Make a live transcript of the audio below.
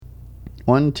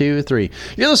1, 2, 3.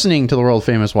 You're listening to the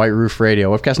world-famous White Roof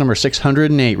Radio, webcast number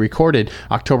 608, recorded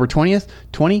October 20th,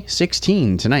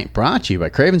 2016. Tonight, brought to you by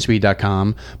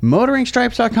Cravenspeed.com,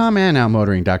 MotoringStripes.com, and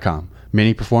NowMotoring.com.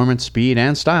 Mini performance, speed,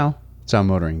 and style. It's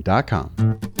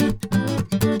NowMotoring.com.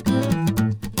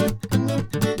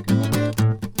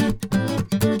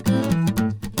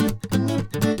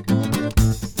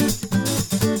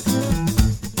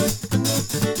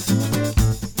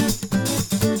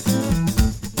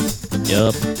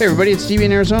 Yep. Hey everybody, it's Stevie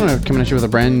in Arizona, coming at you with a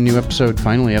brand new episode,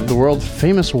 finally, of the world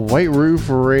famous White Roof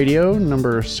Radio,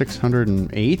 number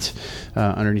 608,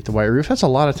 underneath the White Roof. That's a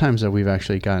lot of times that we've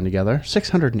actually gotten together,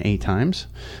 608 times.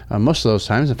 Most of those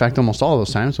times, in fact, almost all of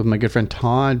those times, with my good friend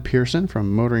Todd Pearson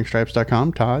from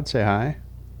MotoringStripes.com. Todd, say hi.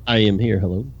 I am here.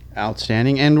 Hello.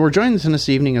 Outstanding. And we're joined this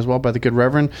evening as well by the good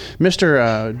Reverend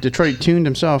Mr. Detroit Tuned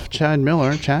himself, Chad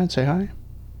Miller. Chad, say hi.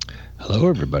 Hello,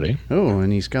 everybody. Oh,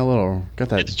 and he's got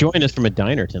that. It's joining us from a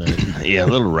diner tonight. Yeah, a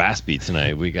little raspy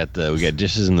tonight. We got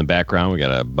dishes in the background. We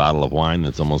got a bottle of wine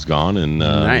that's almost gone, and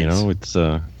nice. you know, it's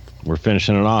we're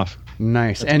finishing it off.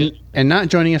 Nice. That's and good. And not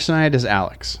joining us tonight is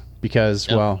Alex because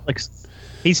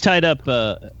He's tied up.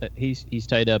 He's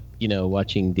tied up. You know,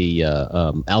 watching the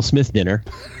Al Smith dinner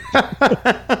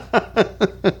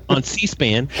on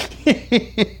C-SPAN.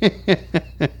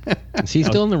 Is he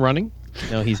still in the running?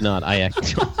 No, he's not.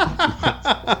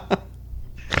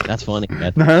 That's funny.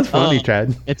 That's funny,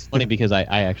 Chad. It's funny because I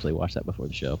actually watched that before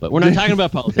the show, but we're not talking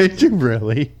about politics. Did you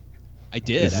really? I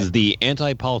did. This is the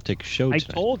anti-politics show I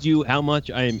tonight. told you how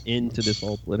much I am into this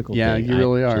whole political Yeah, thing. you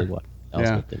really I are. actually watched Al Yeah.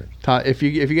 Smith dinner. Todd, if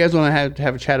you guys want to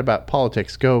have a chat about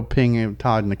politics, go ping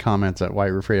Todd in the comments at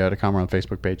whiteroofradio.com or on the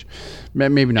Facebook page.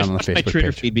 Maybe not on the Watch my Facebook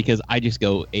Twitter page. feed because I just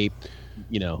go ape.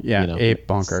 Ape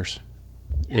bonkers.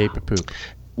 Ape poop.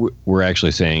 We're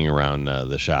actually saying around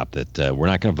the shop that we're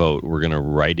not going to vote. We're going to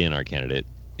write in our candidate,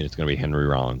 and it's going to be Henry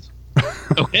Rollins.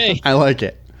 Okay. I like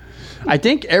it. I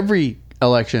think every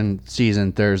election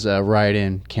season there's a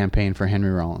write-in campaign for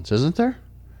Henry Rollins, isn't there?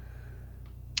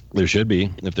 There should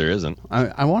be, if there isn't.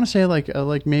 I want to say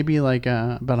maybe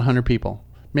about 100 people,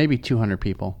 maybe 200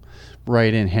 people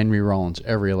write in Henry Rollins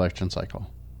every election cycle.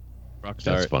 Rockstar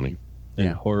That's funny. and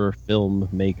Yeah. horror film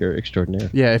maker extraordinaire.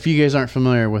 Yeah, if you guys aren't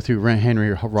familiar with who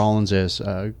Henry Rollins is,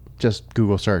 just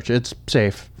Google search. It's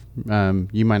safe.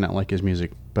 You might not like his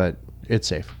music, but it's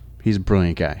safe. He's a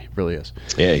brilliant guy, really is.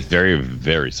 Yeah, he's very,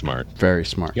 very smart. Very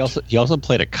smart. He also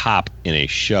played a cop in a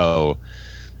show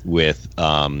with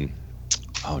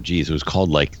it was called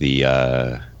like the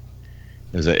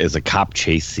it was a cop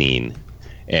chase scene,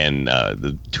 and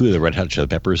the two of the Red Hot Chili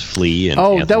Peppers flee. And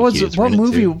Oh, Anthony that was Kiedis what were in it,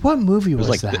 movie? too. What movie was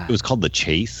It was that? it was called The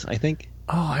Chase, I think.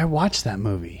 Oh, I watched that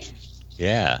movie.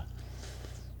 Yeah,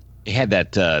 it had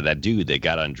that dude that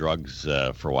got on drugs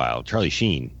for a while. Charlie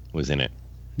Sheen was in it.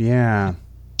 Yeah,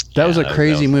 that was a that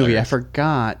crazy was movie. hilarious. I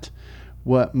forgot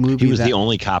what movie. He was the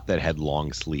only cop that had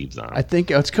long sleeves on. I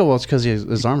think it's cool. Well, it's because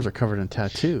his arms are covered in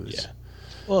tattoos. Yeah.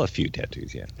 Well, a few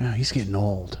tattoos, yeah. Yeah, he's getting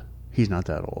old. He's not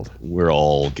that old. We're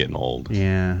all getting old.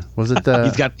 Yeah. Was it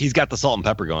the? He's got the salt and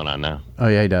pepper going on now. Oh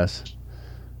yeah, he does.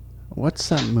 What's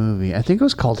that movie? I think it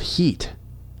was called Heat.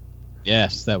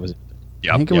 Yes, that was it.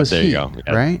 Yep, I think it was there Heat, you go. Yep,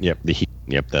 right? Yep, the Heat.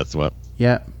 Yep, that's what.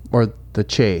 Yeah, or The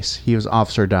Chase. He was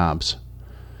Officer Dobbs.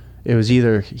 It was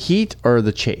either Heat or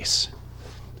The Chase.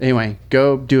 Anyway,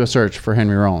 go do a search for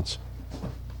Henry Rollins.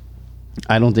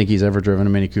 I don't think he's ever driven a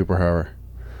Mini Cooper, however.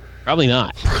 Probably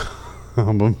not.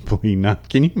 Probably not.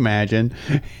 Can you imagine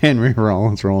Henry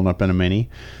Rollins rolling up in a Mini?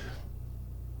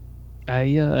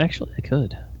 I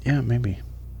could. Yeah, maybe.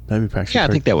 That'd be actually Yeah, I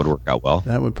think that would work out well.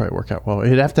 that would probably work out well.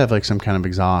 It'd have to have like some kind of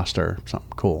exhaust or something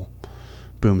cool.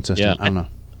 Boom system. Yeah, I don't know.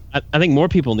 I think more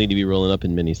people need to be rolling up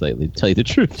in minis lately, to tell you the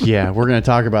truth. Yeah, we're going to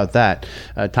talk about that.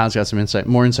 Todd's got some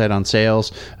more insight on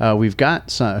sales. We've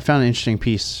got I found an interesting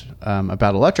piece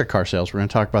about electric car sales. We're going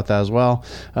to talk about that as well.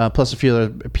 Plus a few other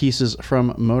pieces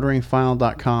from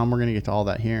motoringfile.com. We're going to get to all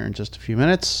that here in just a few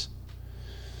minutes.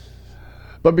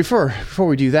 But before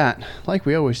we do that, like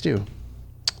we always do,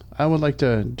 I would like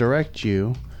to direct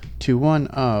you to one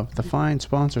of the fine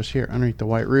sponsors here underneath the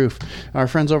White Roof. Our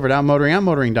friends over at Outmotoring,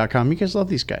 outmotoring.com. You guys love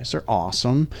these guys. They're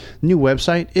awesome. New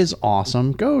website is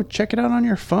awesome. Go check it out on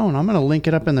your phone. I'm going to link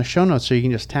it up in the show notes so you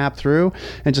can just tap through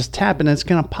and just tap, and it's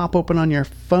going to pop open on your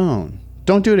phone.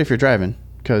 Don't do it if you're driving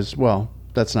because, well,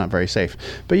 That's not very safe.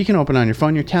 But you can open it on your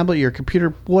phone, your tablet, your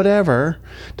computer, whatever.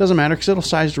 Doesn't matter because it'll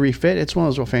size to refit. It's one of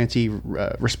those real fancy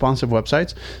responsive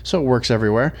websites, so it works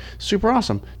everywhere. Super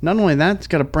awesome. Not only that, it's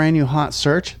got a brand new hot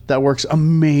search that works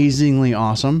amazingly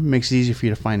awesome. Makes it easy for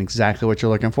you to find exactly what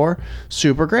you're looking for.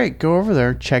 Super great. Go over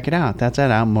there, check it out. That's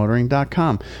at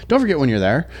outmotoring.com. Don't forget when you're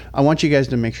there, I want you guys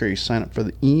to make sure you sign up for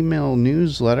the email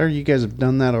newsletter. You guys have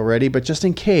done that already, but just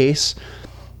in case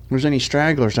there's any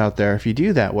stragglers out there, if you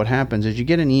do that, what happens is you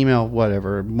get an email,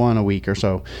 whatever, one a week or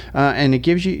so, and it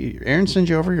gives you, Aaron sends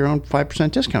you over your own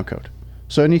 5% discount code.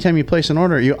 So anytime you place an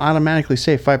order, you automatically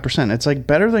save 5%. It's like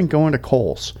better than going to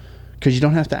Kohl's because you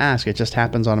don't have to ask. It just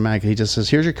happens automatically. He just says,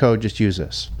 here's your code, just use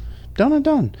this. Done and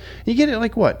done. You get it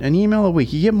like what? An email a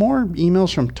week. You get more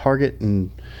emails from Target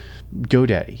and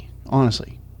GoDaddy.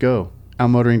 Honestly, go.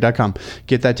 outmotoring.com.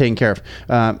 Get that taken care of.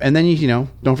 And then,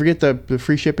 don't forget the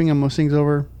free shipping on most things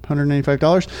over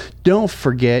 $195. Don't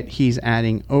forget he's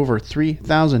adding over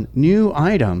 3,000 new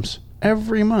items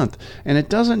every month. And it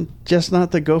doesn't just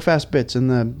not the Go Fast bits and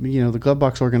the glove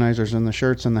box organizers and the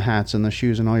shirts and the hats and the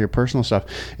shoes and all your personal stuff.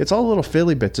 It's all the little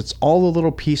fiddly bits. It's all the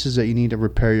little pieces that you need to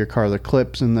repair your car, the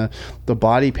clips and the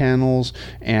body panels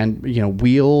and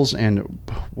wheels and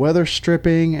weather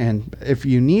stripping. And if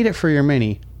you need it for your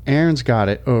Mini, Aaron's got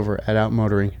it over at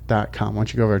outmotoring.com. Why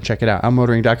don't you go over and check it out?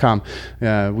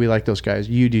 Outmotoring.com. We like those guys.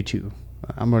 You do too.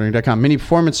 Outmotoring.com. Mini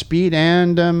performance, speed,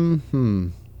 and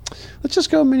let's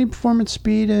just go mini performance,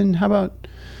 speed, and how about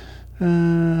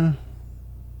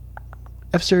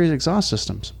F-Series exhaust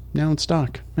systems now in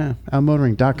stock? Yeah,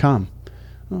 outmotoring.com.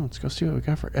 Oh, let's go see what we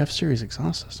got for F-Series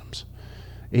exhaust systems.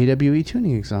 AWE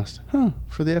tuning exhaust,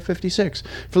 for the F56.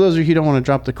 For those of you who don't want to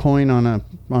drop the coin on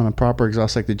a proper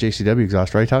exhaust like the JCW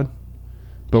exhaust, right, Todd?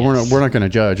 But yes. we're not going to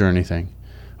judge or anything.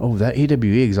 Oh, that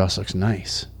AWE exhaust looks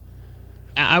nice.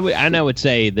 I would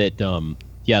say that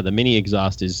the Mini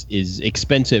exhaust is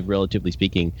expensive, relatively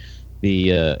speaking.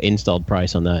 The installed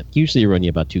price on that usually run you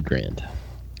about $2,000.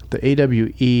 The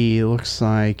AWE looks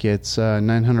like it's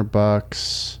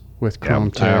 $900. With chrome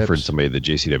tips. I offered somebody the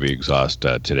JCW exhaust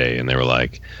today, and they were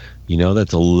like,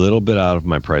 that's a little bit out of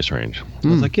my price range. I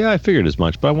was like, yeah, I figured as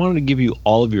much, but I wanted to give you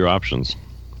all of your options.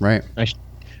 Right. I should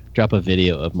drop a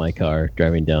video of my car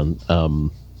driving down.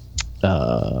 I'll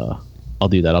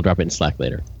do that. I'll drop it in Slack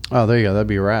later. Oh, there you go. That'd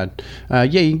be rad.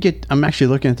 You can get. I'm actually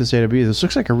looking at this AWE. This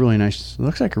looks like a really nice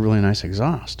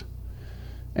exhaust,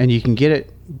 and you can get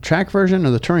it track version or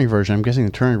the touring version. I'm guessing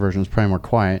the touring version is probably more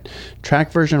quiet.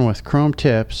 Track version with chrome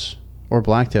tips or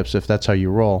black tips, if that's how you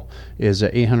roll, is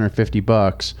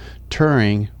 $850.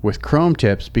 Touring with chrome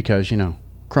tips, because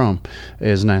chrome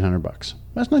is $900.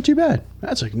 That's not too bad.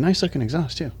 That's a nice looking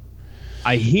exhaust too.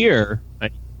 I hear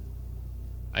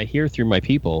through my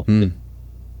people that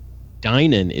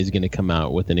Dynon is going to come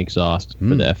out with an exhaust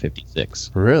for the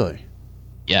F56. Really?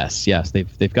 Yes.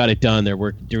 They've got it done.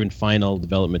 They're doing final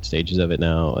development stages of it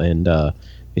now, and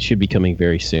it should be coming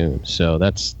very soon. So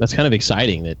that's kind of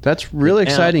exciting. That's really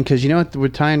exciting because what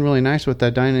would tie in really nice with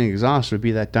that Dynon exhaust would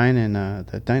be that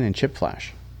Dynon chip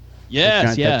flash.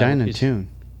 Yes, that Dynon tune.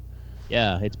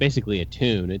 Yeah, it's basically a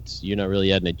tune. You're not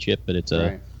really adding a chip, but it's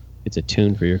a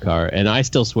tune for your car. And I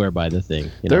still swear by the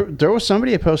thing. There was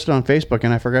somebody that posted on Facebook,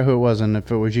 and I forgot who it was, and if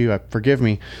it was you, forgive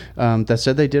me, that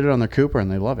said they did it on their Cooper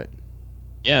and they love it.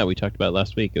 Yeah, we talked about it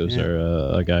last week. It was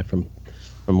a guy from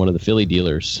one of the Philly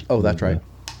dealers. Oh, that's right.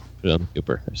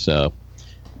 Cooper. So,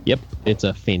 yep, it's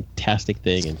a fantastic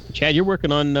thing. And Chad, you're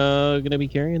working on going to be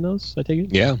carrying those, I take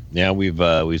it? Yeah.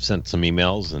 We've sent some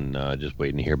emails and just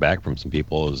waiting to hear back from some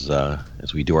people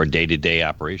as we do our day-to-day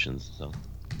operations. So,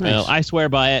 nice. Well, I swear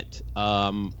by it.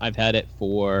 I've had it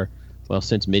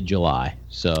since mid-July,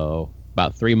 so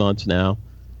about 3 months now.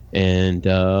 And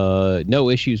no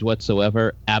issues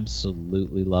whatsoever.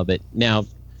 Absolutely love it. Now,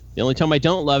 the only time I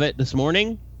don't love it, this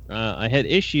morning, I had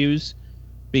issues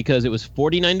because it was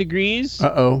 49 degrees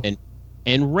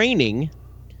and raining,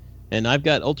 and I've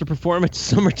got ultra performance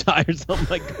summer tires on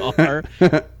my car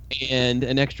and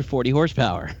an extra 40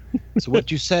 horsepower. So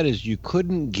what you said is you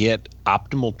couldn't get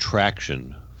optimal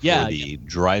traction for the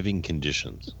driving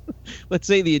conditions. Let's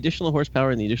say the additional horsepower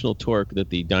and the additional torque that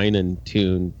the Dynon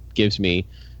tune gives me,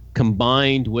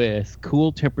 combined with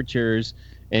cool temperatures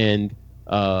and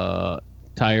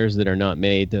tires that are not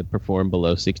made to perform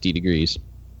below 60 degrees.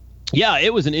 Yeah,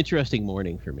 it was an interesting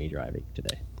morning for me driving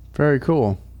today. Very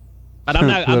cool. But I'm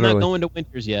not going to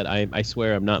winters yet. I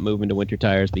swear I'm not moving to winter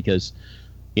tires because,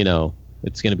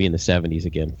 it's going to be in the 70s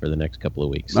again for the next couple of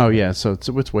weeks. Oh, yeah, so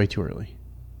it's way too early.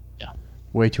 Yeah.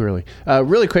 Way too early.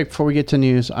 Really quick, before we get to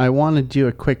news, I want to do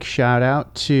a quick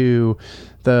shout-out to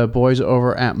the boys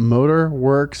over at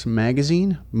Motorworks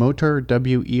Magazine, Motor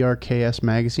WERKS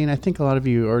Magazine. I think a lot of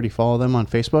you already follow them on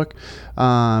Facebook.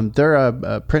 They're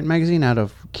a print magazine out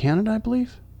of Canada, I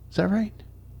believe. Is that right?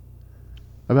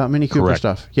 About Mini Cooper Correct.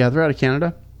 stuff. Yeah, they're out of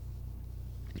Canada.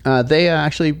 They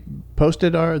actually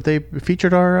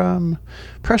featured our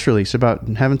press release about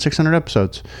having 600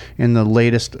 episodes in the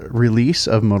latest release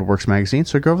of Motorworks Magazine.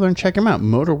 So go over there and check them out.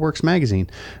 Motorworks Magazine.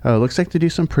 Looks like they do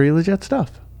some pretty legit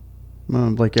stuff,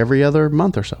 like every other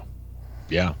month or so.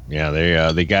 Yeah.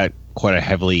 They got quite a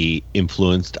heavily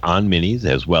influenced on minis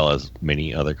as well as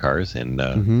many other cars,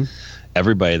 and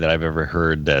everybody that I've ever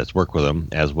heard that's worked with him,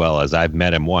 as well as I've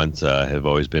met him once, have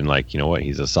always been like, you know what,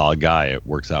 he's a solid guy. It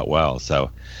works out well.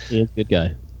 So He's a good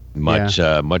guy.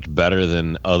 much better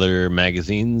than other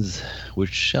magazines,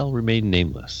 which shall remain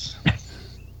nameless.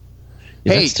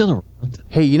 Is that still around?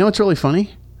 Hey, you know what's really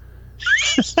funny?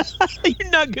 You're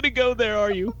not gonna go there,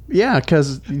 are you? Yeah,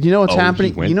 because you know what's Oh, he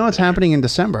happening. went You know what's happening in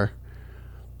December.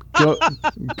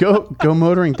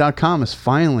 GoMotoring.com is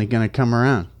finally going to come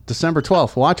around. December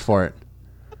 12th. Watch for it.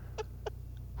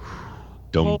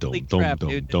 Holy crap,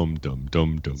 dude.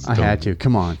 I had to.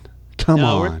 Come on. Come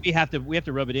on. We have to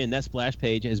rub it in. That splash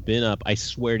page has been up, I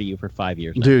swear to you, for 5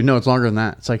 years now. Dude, no, it's longer than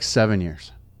that. It's like 7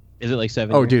 years. Is it like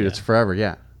 7 Oh, years? dude, Yeah. it's forever.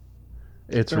 Yeah.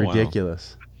 It's been a while.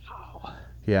 ridiculous.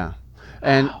 Yeah.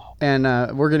 And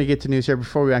we're going to get to news here.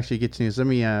 Before we actually get to news, let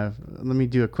me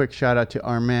do a quick shout out to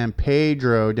our man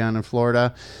Pedro down in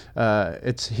Florida.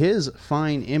 It's his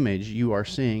fine image you are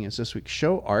seeing. It's this week's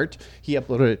show art. He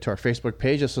uploaded it to our Facebook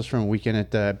page. This was from a weekend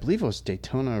at I believe it was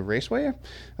Daytona Raceway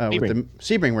with the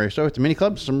Sebring Raceway with the Mini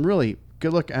Club. Some really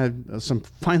good look, some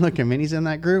fine looking minis in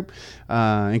that group,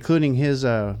 including his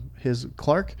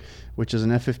Clark, which is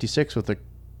an F56 with a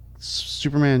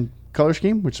Superman color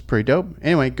scheme, which is pretty dope.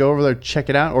 Anyway, go over there, check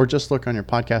it out, or just look on your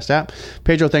podcast app.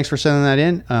 Pedro, thanks for sending that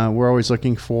in. We're always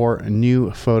looking for new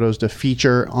photos to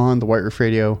feature on the White Roof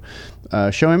Radio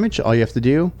show image. All you have to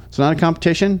do, it's not a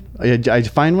competition. I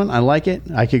find one, I like it.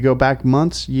 I could go back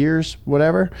months, years,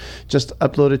 whatever. Just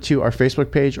upload it to our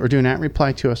Facebook page or do an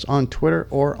 @reply to us on Twitter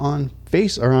or on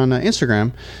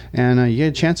Instagram, and you get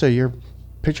a chance of your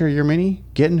picture of your Mini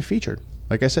getting featured.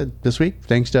 Like I said, this week,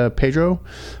 thanks to Pedro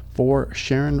for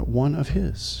sharing one of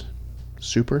his.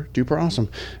 Super duper awesome.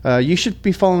 You should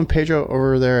be following Pedro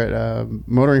over there at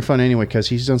Motoring Fun anyway, because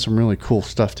he's done some really cool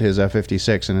stuff to his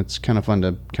F56, and it's kind of fun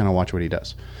to kind of watch what he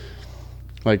does.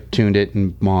 Like tuned it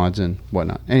and mods and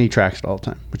whatnot. And he tracks it all the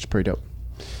time, which is pretty dope.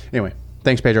 Anyway,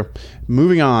 thanks, Pedro.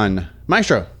 Moving on.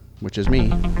 Maestro, which is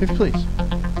me, if you please.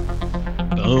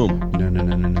 Boom. No.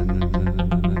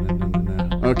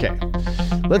 Okay.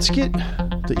 Let's get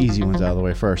the easy ones out of the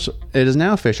way first. It is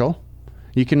now official.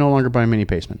 You can no longer buy Mini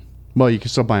Paceman. Well, you can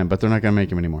still buy them, but they're not going to make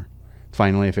them anymore.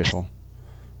 Finally official.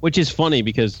 Which is funny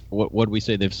because what we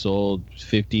say they've sold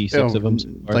 56 of them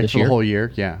like this for year. the whole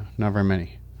year. Yeah, not very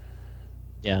many.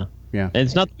 Yeah. Yeah. And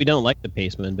it's not that we don't like the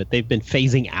Paceman, but they've been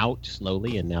phasing out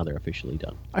slowly, and now they're officially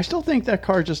done. I still think that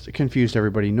car just confused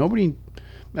everybody.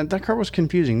 That car was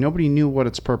confusing. Nobody knew what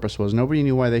its purpose was. Nobody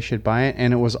knew why they should buy it,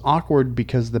 and it was awkward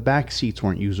because the back seats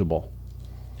weren't usable.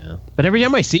 Yeah. But every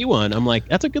time I see one, I'm like,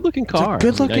 that's a good-looking car.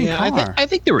 good-looking Yeah, car. I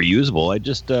think they were usable. I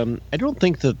just I don't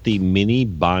think that the Mini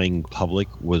buying public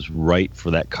was right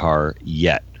for that car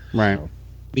yet. Right.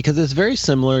 Because it's very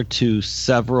similar to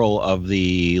several of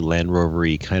the Land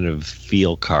Rover-y kind of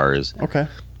feel cars. Okay.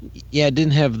 Yeah, it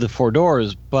didn't have the four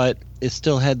doors, but it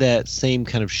still had that same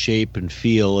kind of shape and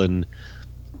feel and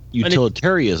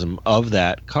utilitarianism of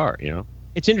that car, you know?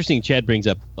 It's interesting Chad brings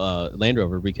up Land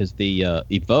Rover because the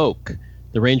Evoque,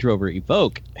 the Range Rover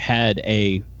Evoque, had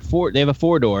they have a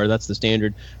four-door, that's the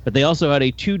standard, but they also had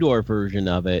a two-door version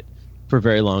of it for a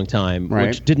very long time, Right.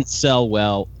 which didn't sell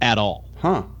well at all.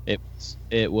 Huh.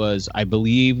 It was, I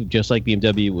believe, just like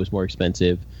BMW, it was more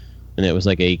expensive, and it was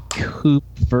like a coupe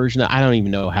version. I don't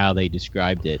even know how they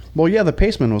described it. Well, yeah, the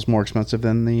Paceman was more expensive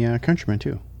than the Countryman,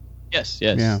 too. Yes,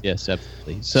 Yeah.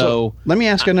 absolutely. So let me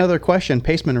ask another question,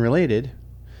 Paceman related.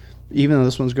 Even though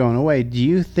this one's going away, do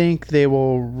you think they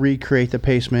will recreate the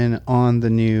Paceman on the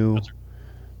new No,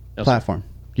 sir. platform?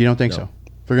 You don't think No. so?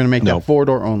 They're going to make No. that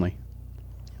four-door only.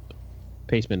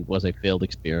 Paceman was a failed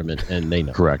experiment, and they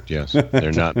know. Correct, yes.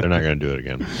 They're not going to do it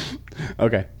again.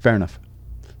 Okay, fair enough.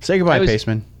 Say goodbye,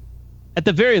 Paceman. At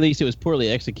the very least, it was poorly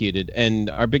executed. And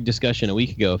our big discussion a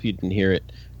week ago, if you didn't hear it,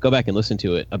 go back and listen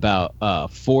to it, about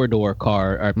four-door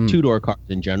car or two-door cars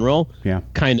in general. Yeah.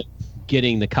 Kind of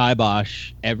getting the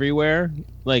kibosh everywhere.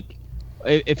 Like,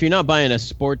 if you're not buying a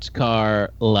sports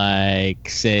car like,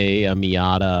 say, a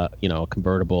Miata, a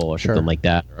convertible or Sure. something like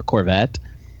that, or a Corvette,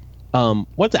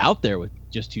 what's out there with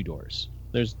just two doors?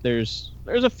 There's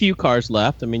a few cars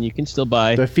left. I mean, you can still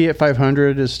buy. The Fiat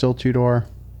 500 is still two-door.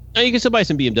 No, you can still buy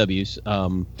some BMWs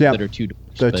that are two doors.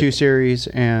 The 2 Series,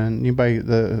 and you buy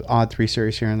the odd 3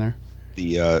 Series here and there.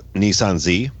 The Nissan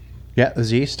Z. Yeah, the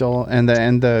Z still, and the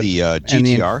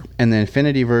GTR, and the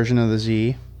Infinity version of the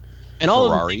Z, and all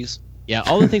Ferraris.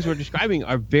 All the things we're describing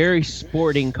are very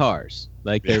sporting cars.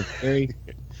 Like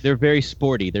they're very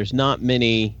sporty. There's not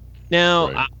many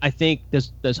now. Right. I think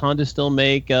does Honda still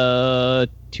make 2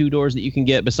 doors that you can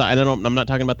get beside? I'm not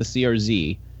talking about the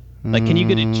CRZ. Like, can you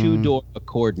get a 2-door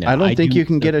Accord now? I don't think you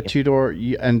can get a 2-door,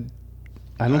 and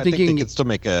I don't think you can still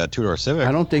make a 2-door Civic.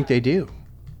 I don't think they do.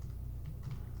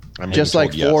 Just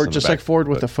like Ford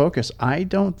with the Focus, I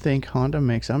don't think Honda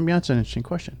makes. That's an interesting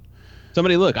question.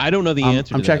 Somebody look. I don't know the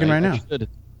answer. I'm checking right now.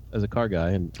 As a car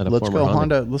guy and a let's former go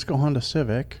Honda. Let's go Honda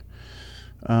Civic.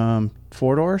 4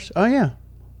 doors. Oh yeah,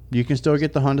 you can still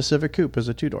get the Honda Civic Coupe as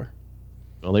a 2-door.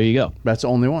 Well, there you go. That's the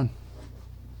only one.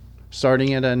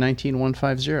 Starting at a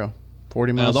 19,150,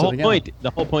 40 miles the to the gallon. The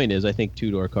whole point is, I think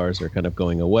 2-door cars are kind of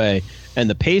going away, and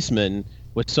the Paceman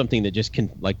was something that just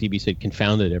like DB said,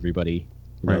 confounded everybody.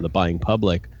 The buying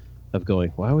public of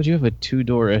going, why would you have a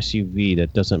 2-door SUV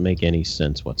that doesn't make any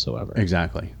sense whatsoever?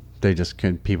 Exactly.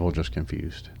 People just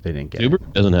confused. They didn't get Subaru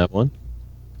it. Doesn't have one.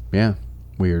 Yeah.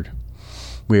 Weird.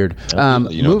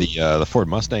 The Ford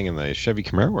Mustang and the Chevy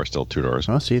Camaro are still 2 doors.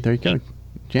 Oh, see, there you go.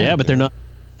 Yeah, but they're not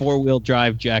 4-wheel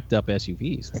drive jacked up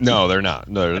SUVs. No, they're not.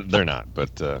 No, they're not.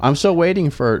 But I'm still waiting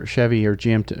for Chevy or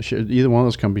GM either one of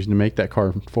those companies to make that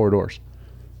car 4 doors.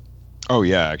 Oh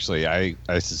yeah, actually, I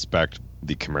suspect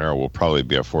the Camaro will probably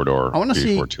be a 4-door. I want to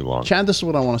see before too long. Chad, this is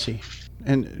what I want to see.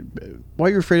 And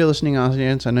while you're afraid of listening,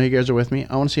 audience, I know you guys are with me.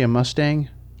 I want to see a Mustang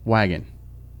wagon.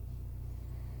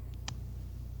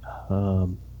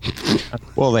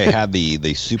 Well, they had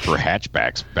the super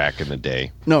hatchbacks back in the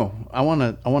day. No, I want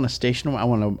a station. I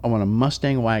want a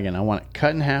Mustang wagon. I want it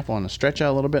cut in half. I want to stretch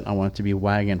out a little bit. I want it to be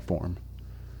wagon form.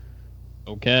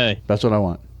 Okay, that's what I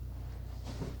want.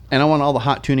 And I want all the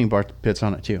hot tuning bar pits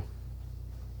on it too,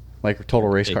 like total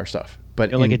race car stuff.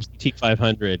 But like a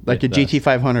GT500, like a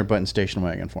GT500, but in station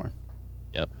wagon form.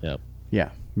 Yep. Yeah,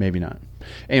 maybe not.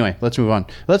 Anyway, let's move on.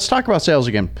 Let's talk about sales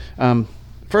again.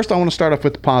 First, I want to start off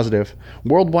with the positive.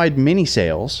 Worldwide mini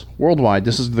sales. Worldwide,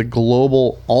 this is the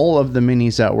global, all of the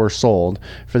minis that were sold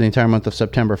for the entire month of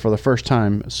September. For the first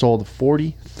time, sold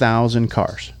 40,000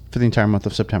 cars for the entire month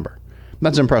of September.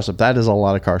 That's impressive. That is a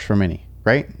lot of cars for Mini,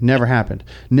 right? Never happened.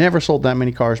 Never sold that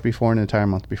many cars before in an entire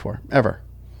month before, ever.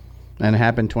 And it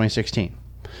happened in 2016.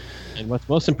 And what's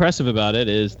most impressive about it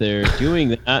is they're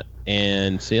doing that,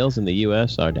 and sales in the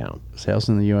U.S. are down. Sales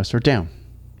in the U.S. are down.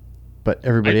 But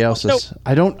everybody else is...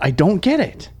 I don't get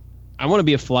it. I want to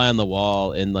be a fly on the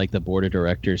wall in like the board of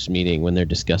directors meeting when they're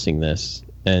discussing this.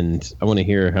 And I want to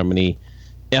hear how many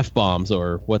F-bombs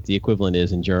or what the equivalent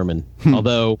is in German.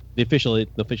 Although the official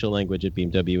language at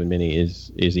BMW and Mini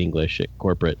is English at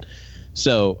corporate.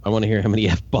 So I want to hear how many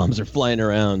F-bombs are flying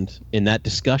around in that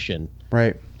discussion.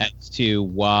 Right. As to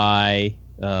why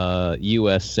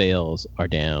U.S. sales are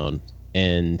down.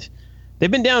 And they've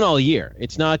been down all year.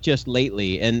 It's not just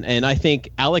lately. And I think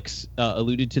Alex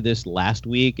alluded to this last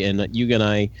week, and you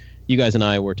guys and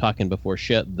I were talking before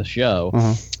the show,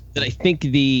 that I think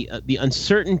the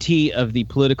uncertainty of the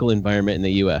political environment in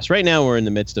the U.S. Right now, we're in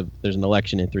the midst of there's an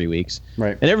election in 3 weeks,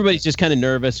 right? And everybody's just kind of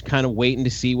nervous, kind of waiting to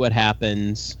see what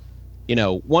happens,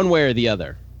 one way or the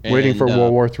other. Waiting for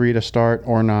World War III to start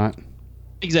or not.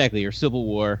 Exactly, or Civil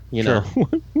War, sure.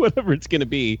 Whatever it's going to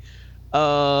be.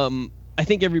 I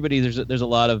think there's a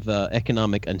lot of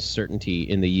economic uncertainty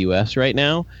in the U.S. right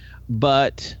now,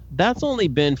 but that's only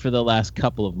been for the last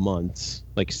couple of months,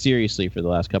 like seriously for the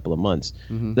last couple of months.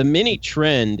 Mm-hmm. The Mini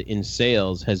trend in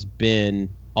sales has been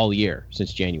all year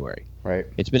since January. Right.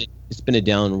 It's been a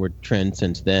downward trend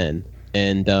since then,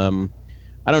 and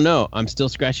I don't know. I'm still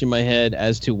scratching my head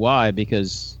as to why,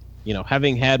 because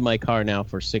having had my car now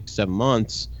for 6-7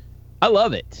 months, I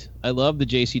love it. I love the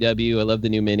JCW. I love the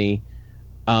new Mini.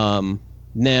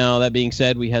 Now, that being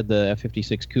said, we had the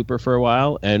F-56 Cooper for a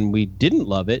while, and we didn't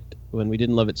love it. When we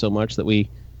didn't love it so much that we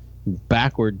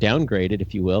backward downgraded,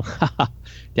 if you will,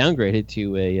 downgraded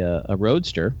to a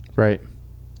Roadster. Right.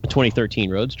 A 2013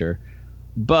 Roadster.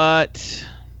 But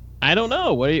I don't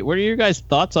know. What are your guys'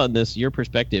 thoughts on this, your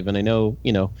perspective? And I know,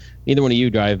 neither one of you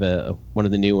drive one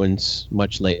of the new ones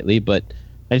much lately, but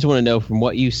I just want to know from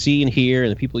what you see and hear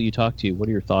and the people you talk to, what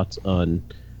are your thoughts on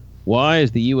why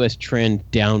is the U.S. trend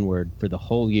downward for the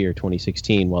whole year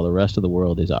 2016 while the rest of the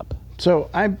world is up? So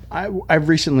I've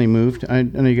recently moved. I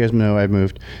know you guys know I've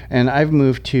moved. And I've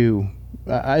moved to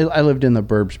I lived in the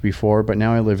burbs before, but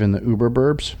now I live in the uber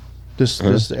burbs.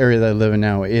 This area that I live in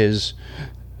now is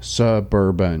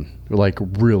suburban, like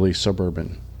really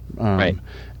suburban. Right.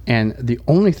 And the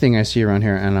only thing I see around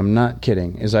here, and I'm not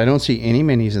kidding, is I don't see any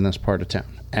minis in this part of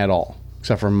town at all,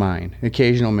 except for mine.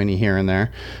 Occasional mini here and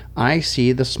there. I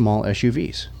see the small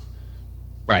SUVs.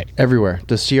 Right. Everywhere.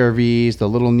 The CRVs, the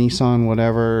little Nissan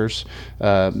whatevers,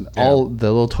 all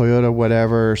the little Toyota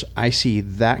whatevers. I see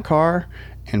that car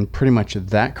and pretty much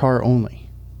that car only.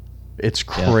 It's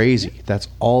crazy. Yeah. That's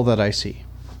all that I see.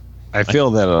 I feel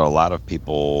that a lot of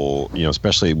people,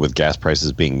 especially with gas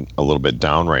prices being a little bit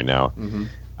down right now,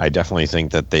 I definitely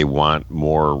think that they want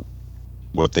more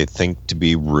what they think to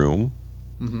be room.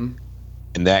 And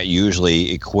that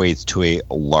usually equates to a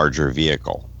larger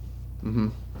vehicle.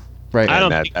 Right.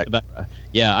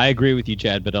 I agree with you,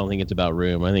 Chad, but I don't think it's about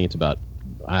room. I think it's about,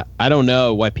 I don't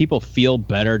know why people feel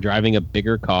better driving a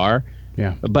bigger car.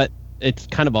 Yeah. But it's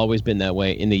kind of always been that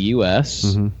way in the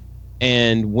U.S.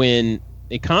 And when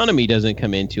economy doesn't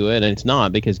come into it, and it's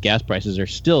not because gas prices are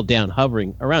still down,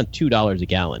 hovering around $2 a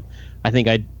gallon. I think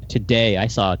today I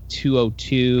saw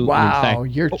 $2.02. Wow, in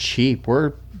fact, you're cheap.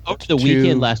 We're over the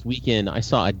weekend. Last weekend, I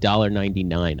saw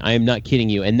 $1.99. I am not kidding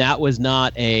you, and that was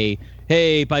not a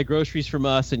hey, buy groceries from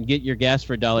us and get your gas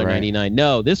for $1.99. Right.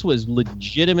 No, this was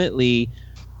legitimately.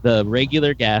 The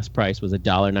regular gas price was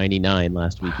 $1.99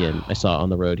 last weekend. I saw on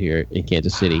the road here in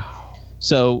Kansas City.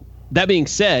 So that being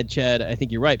said, Chad, I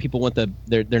think you're right. People want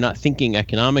they're not thinking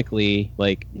economically.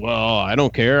 Like, well, I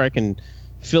don't care. I can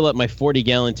fill up my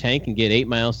 40-gallon tank and get 8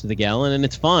 miles to the gallon, and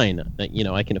it's fine.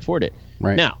 I can afford it.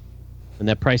 Right now, when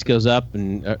that price goes up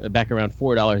and back around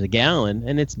 $4 a gallon,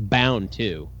 and it's bound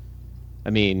to. I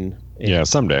mean,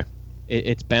 someday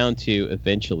it's bound to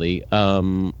eventually.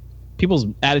 People's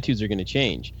attitudes are going to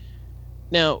change.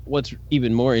 Now, what's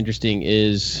even more interesting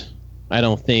is I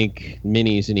don't think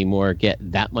minis anymore get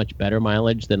that much better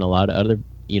mileage than a lot of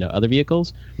other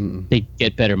vehicles. They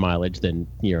get better mileage than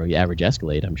your average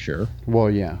Escalade, I'm sure.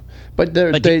 Well, yeah, but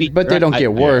they don't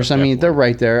get worse. I mean, they're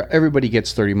right there. Everybody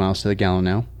gets 30 miles to the gallon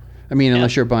now. I mean,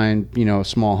 unless you're buying a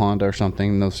small Honda or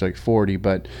something, those like 40.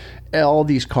 But all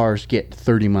these cars get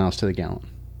 30 miles to the gallon.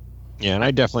 Yeah, and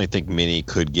I definitely think Mini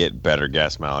could get better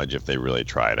gas mileage if they really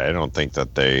tried. I don't think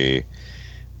that they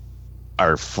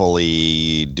are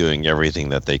fully doing everything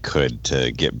that they could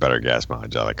to get better gas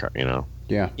mileage out of the car,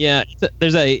 Yeah. Yeah,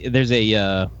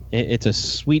 it's a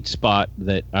sweet spot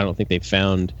that I don't think they've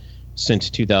found since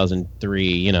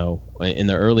 2003, in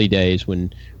the early days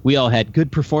when we all had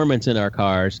good performance in our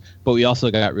cars, but we also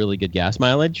got really good gas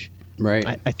mileage. Right.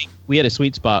 I think we had a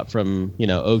sweet spot from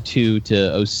 02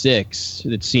 to 06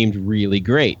 that seemed really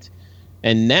great,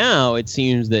 and now it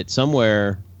seems that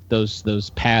somewhere those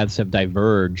paths have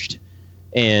diverged.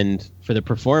 And for the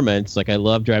performance, like I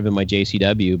love driving my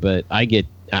JCW, but I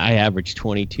average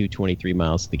 22, 23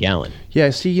 miles to the gallon.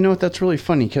 Yeah. See, that's really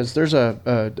funny because there's a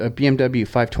BMW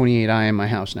 528i in my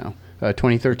house now,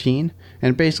 2013,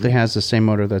 and it basically has the same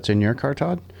motor that's in your car,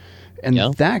 Todd. And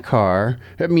that car,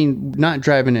 I mean, not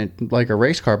driving it like a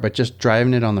race car, but just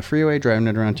driving it on the freeway, driving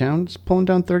it around town, it's pulling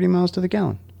down 30 miles to the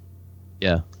gallon.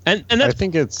 Yeah. And that's,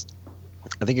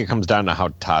 I think it comes down to how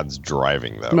Todd's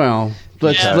driving, though. Well,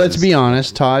 let's be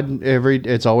honest, Todd,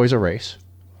 it's always a race.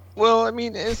 Well, I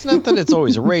mean, it's not that it's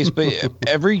always a race, but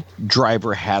every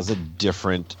driver has a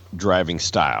different driving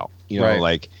style.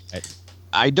 Like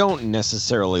I don't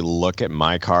necessarily look at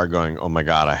my car going, oh my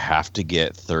God, I have to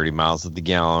get 30 miles at the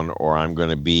gallon or I'm going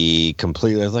to be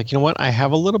completely like, you know what? I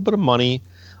have a little bit of money.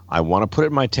 I want to put it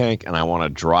in my tank and I want to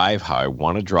drive how I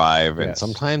want to drive. And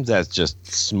sometimes that's just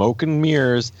smoke and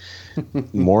mirrors,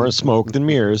 more smoke than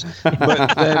mirrors.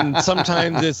 But then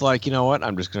sometimes it's like, you know what?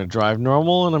 I'm just going to drive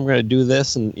normal and I'm going to do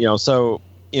this. And,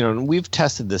 and we've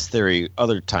tested this theory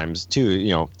other times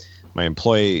too. My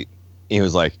employee, he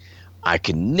was like, I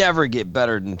can never get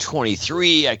better than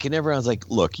 23. I was like,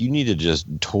 look, you need to just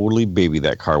totally baby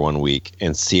that car 1 week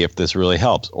and see if this really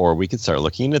helps. Or we could start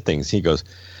looking into things. He goes,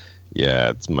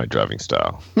 yeah, it's my driving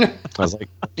style. I was like,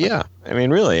 yeah. I mean,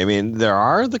 really. I mean, there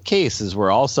are the cases where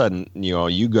all of a sudden,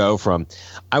 you go from,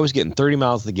 I was getting 30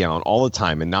 miles a gallon all the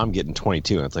time, and now I'm getting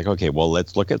 22. And it's like, okay, well,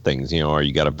 let's look at things. Are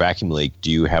you got a vacuum leak? Do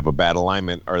you have a bad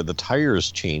alignment? Are the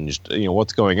tires changed?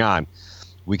 What's going on?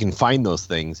 We can find those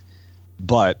things.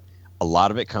 But a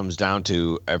lot of it comes down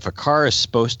to if a car is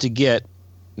supposed to get,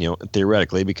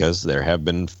 theoretically, because there have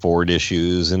been Ford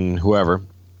issues and whoever,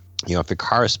 if a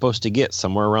car is supposed to get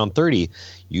somewhere around 30,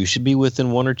 you should be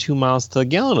within 1 or 2 miles to the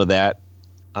gallon of that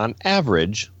on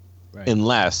average,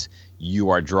 unless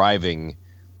you are driving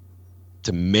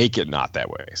to make it not that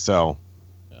way. So,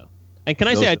 And can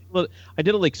I say I did a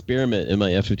little experiment in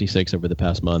my F-56 over the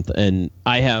past month, and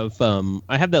I have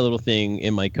that little thing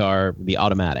in my car, the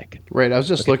automatic. Right. I was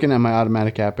just looking at my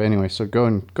automatic app anyway. So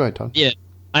go ahead, Todd. Yeah,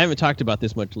 I haven't talked about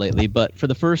this much lately, but for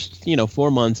the first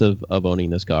 4 months of owning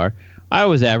this car, I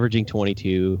was averaging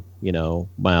 22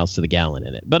 miles to the gallon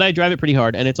in it. But I drive it pretty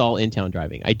hard, and it's all in-town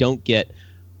driving. I don't get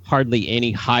hardly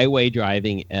any highway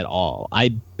driving at all. I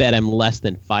bet I'm less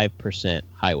than 5%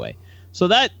 highway. So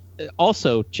that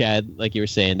also, Chad, like you were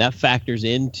saying, that factors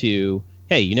into,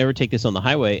 hey, you never take this on the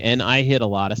highway, and I hit a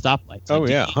lot of stoplights. Oh,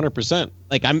 yeah, 100%.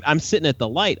 Like, I'm sitting at the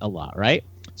light a lot, right?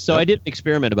 So I did an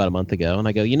experiment about a month ago, and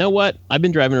I go, you know what? I've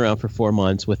been driving around for 4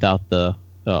 months without the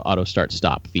auto start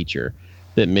stop feature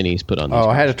that Minis put on these I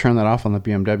cars. had to turn that off on the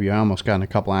BMW. I almost got in a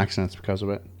couple accidents because of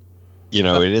it. It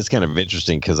is kind of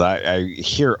interesting because I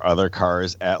hear other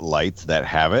cars at lights that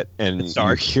have it, and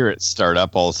you hear it start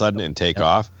up all of a sudden and take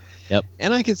off. Yep.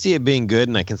 And I can see it being good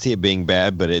and I can see it being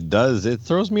bad, but it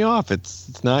throws me off.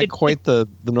 It's not quite the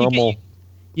normal.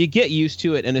 You get used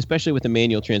to it, and especially with a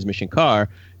manual transmission car,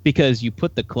 because you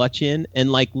put the clutch in,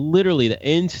 and like literally the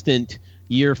instant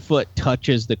your foot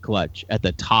touches the clutch at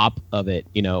the top of it,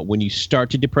 when you start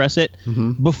to depress it,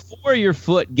 before your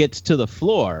foot gets to the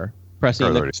floor,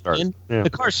 pressing the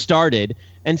car started.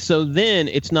 And so then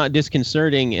it's not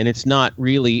disconcerting, and it's not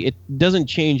really, it doesn't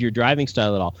change your driving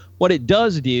style at all. What it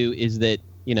does do is that,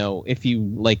 if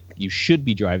you should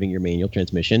be driving your manual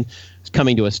transmission,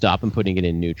 coming to a stop and putting it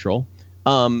in neutral.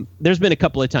 There's been a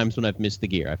couple of times when I've missed the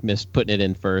gear. I've missed putting it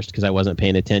in first because I wasn't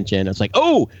paying attention. It's like,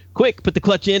 oh, quick, put the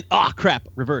clutch in. Oh, crap,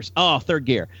 reverse. Oh, third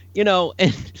gear.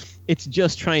 And it's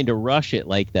just trying to rush it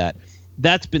like that.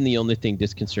 That's been the only thing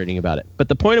disconcerting about it. But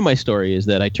the point of my story is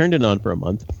that I turned it on for a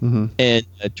month and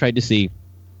tried to see,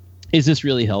 is this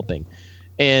really helping?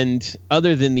 And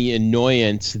other than the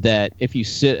annoyance that if you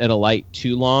sit at a light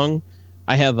too long,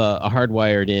 I have a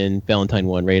hardwired in Valentine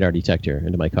 1 radar detector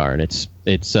into my car, and it's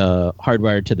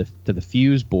hardwired to the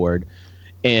fuse board.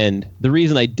 And the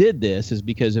reason I did this is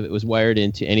because if it was wired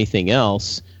into anything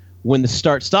else, when the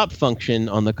start-stop function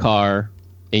on the car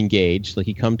engaged, like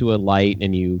you come to a light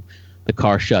and the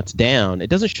car shuts down, it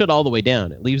doesn't shut all the way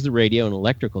down. It leaves the radio and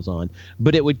electricals on,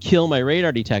 but it would kill my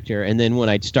radar detector, and then when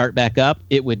I'd start back up,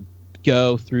 it would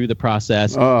go through the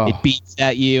process. It beeps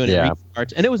at you and it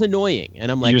restarts, and it was annoying.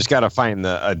 And I'm like, you just got to find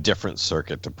a different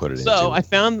circuit to put it into. So I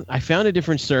found a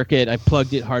different circuit. I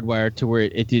plugged it hardwired to where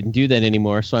it didn't do that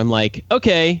anymore. So I'm like,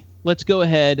 okay, let's go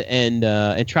ahead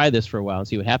and try this for a while and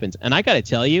see what happens. And I got to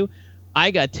tell you, I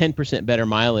got 10% better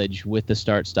mileage with the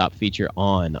start-stop feature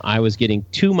on. I was getting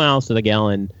 2 miles to the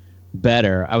gallon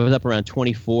better. I was up around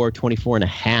 24 and a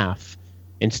half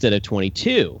instead of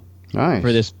 22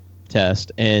 for this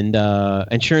test. And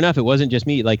sure enough, it wasn't just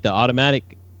me. Like, the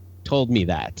automatic told me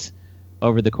that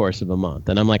over the course of a month.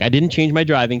 And I'm like, I didn't change my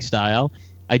driving style.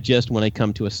 I just, when I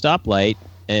come to a stoplight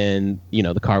and,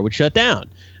 the car would shut down.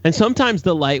 And sometimes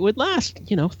the light would last,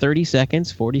 30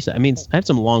 seconds, 40 seconds. I mean, I had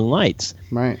some long lights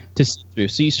to see through.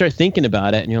 So you start thinking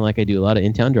about it, and you're like, I do a lot of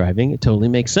in-town driving. It totally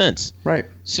makes sense. Right.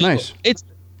 So nice.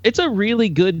 It's a really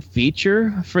good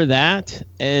feature for that.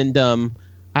 And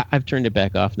I've turned it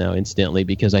back off now instantly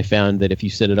because I found that if you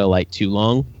sit at a light too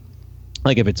long,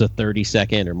 like if it's a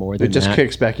 30-second or more than that, it just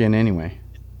kicks back in anyway.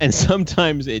 And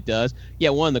sometimes it does. Yeah,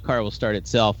 the car will start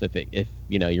itself if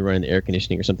you're running the air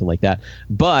conditioning or something like that.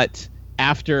 But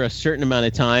after a certain amount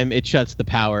of time, it shuts the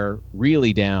power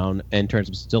really down and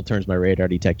still turns my radar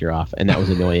detector off, and that was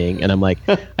annoying. And I'm like,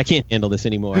 I can't handle this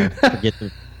anymore.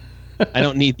 I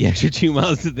don't need the extra 2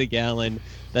 miles to the gallon.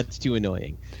 That's too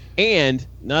annoying. And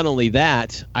not only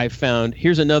that, I found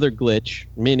here's another glitch,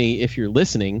 Mini. If you're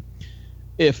listening,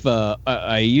 if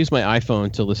I use my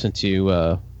iPhone to listen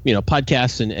to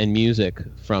podcasts and music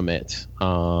from it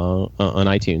on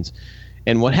iTunes.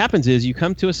 And what happens is you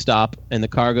come to a stop and the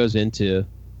car goes into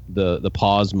the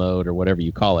pause mode or whatever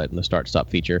you call it in the start-stop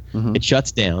feature. It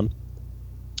shuts down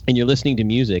and you're listening to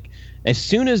music. As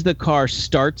soon as the car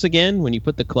starts again, when you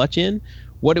put the clutch in,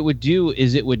 what it would do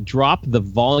is it would drop the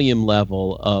volume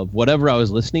level of whatever I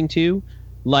was listening to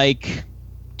like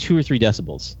 2 or 3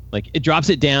 decibels. Like, it drops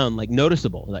it down like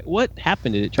noticeable. Like, what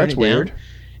happened? Did it turn it down? That's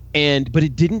weird. But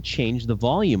it didn't change the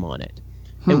volume on it.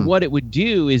 And what it would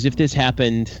do is if this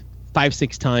happened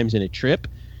 5-6 times in a trip,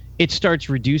 it starts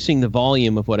reducing the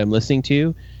volume of what I'm listening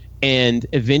to, and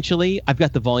eventually I've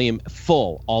got the volume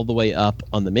full all the way up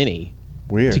on the Mini.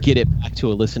 Weird. To get it back to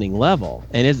a listening level.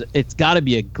 And it's got to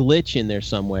be a glitch in there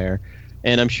somewhere,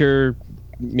 and I'm sure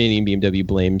Mini and BMW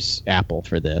blames Apple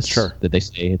for this. Sure. That they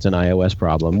say it's an iOS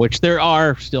problem, which there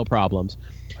are still problems.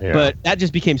 Yeah. But that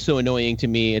just became so annoying to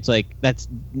me. It's like, that's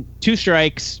 2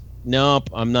 strikes, nope,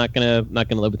 I'm not gonna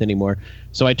live with it anymore.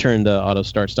 So I turned the auto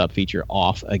start stop feature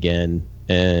off again,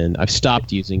 and I've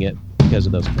stopped using it because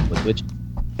of those glitches.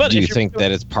 But do you think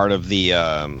that it's part of the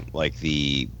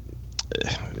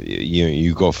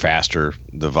you go faster,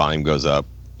 the volume goes up?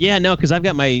 Yeah, no, because I've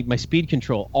got my speed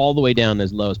control all the way down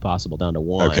as low as possible, down to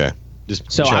 1. Okay.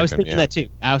 Just so checking, I was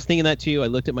thinking that too. I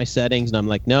looked at my settings and I'm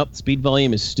like, nope, speed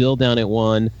volume is still down at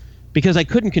 1 because I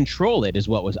couldn't control it. Is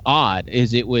what was odd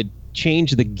is it would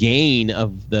change the gain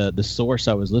of the source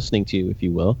I was listening to, if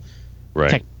you will.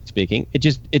 Right. Technically speaking,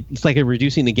 it's like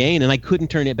reducing the gain, and I couldn't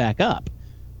turn it back up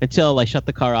until I shut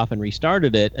the car off and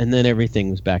restarted it, and then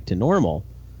everything was back to normal.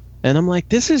 And I'm like,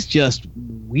 this is just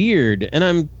weird, and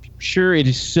I'm sure it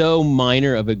is so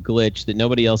minor of a glitch that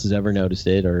nobody else has ever noticed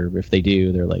it, or if they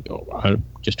do, they're like, oh,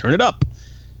 just turn it up.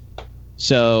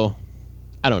 So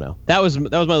I don't know. That was my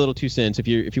little 2 cents. If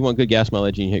you want good gas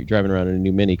mileage and you're driving around in a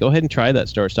new Mini, go ahead and try that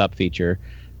start stop feature.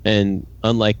 And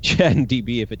unlike Chad and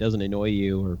DB, if it doesn't annoy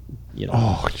you, or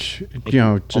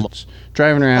just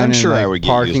driving around. I'm sure like I would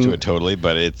get used to it totally,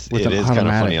 but it is kind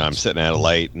of funny. I'm sitting at a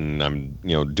light and I'm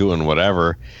doing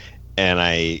whatever, and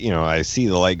I see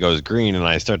the light goes green and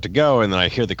I start to go, and then I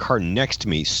hear the car next to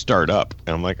me start up,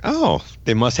 and I'm like, oh,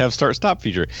 they must have start stop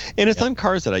feature, and it's on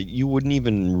cars that you wouldn't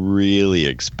even really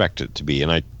expect it to be,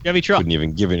 and I couldn't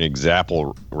even give an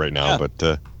example right now,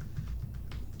 but.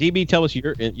 DB, tell us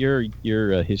your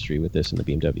history with this in the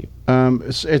BMW.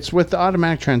 It's with the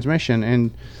automatic transmission, and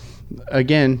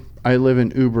again, I live in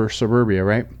Uber suburbia,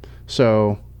 right?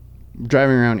 So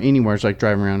driving around anywhere is like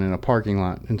driving around in a parking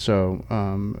lot, and so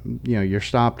you're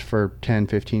stopped for 10,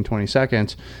 15, 20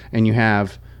 seconds, and you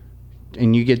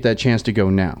get that chance to go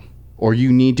now. Or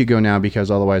you need to go now because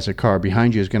otherwise a car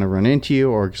behind you is going to run into you,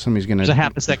 or somebody's going to... There's a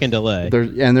half a second delay.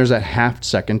 There's a half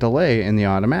second delay in the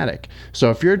automatic.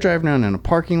 So if you're driving around in a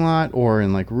parking lot or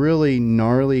in like really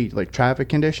gnarly like traffic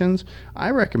conditions, I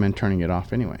recommend turning it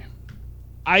off anyway.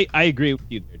 I agree with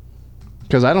you, dude.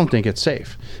 Because I don't think it's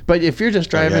safe. But if you're just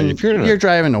driving, if you're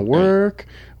driving to work,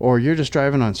 or you're just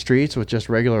driving on streets with just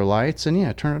regular lights, then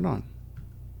yeah, turn it on.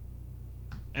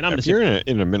 And if you're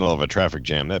in the middle of a traffic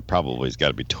jam, that probably has got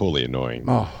to be totally annoying.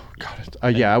 Oh,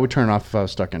 God. Yeah, I would turn it off if I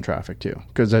was stuck in traffic, too,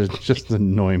 because it just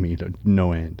annoy me to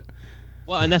no end.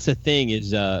 Well, and that's the thing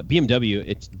is BMW,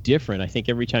 it's different. I think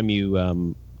every time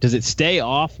you... does it stay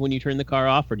off when you turn the car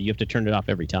off, or do you have to turn it off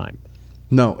every time?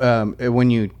 No,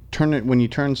 when you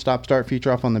turn stop-start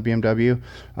feature off on the BMW,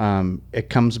 it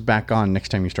comes back on next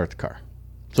time you start the car.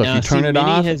 So if you turn it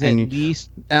off, and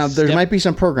there might be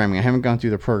some programming. I haven't gone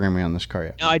through the programming on this car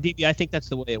yet. No, I think that's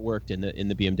the way it worked in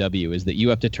the BMW, is that you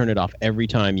have to turn it off every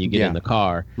time you get in the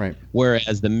car. Right.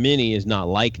 Whereas the Mini is not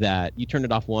like that. You turn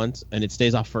it off once, and it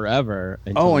stays off forever.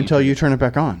 Until you turn it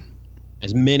back on.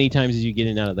 As many times as you get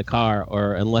in and out of the car,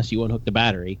 or unless you unhook the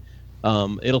battery,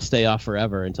 it'll stay off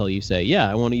forever until you say,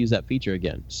 yeah, I want to use that feature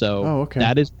again. So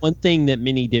that is one thing that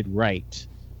Mini did right,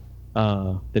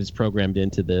 that is programmed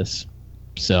into this.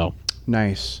 So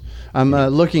nice. I'm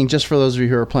looking, just for those of you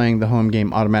who are playing the home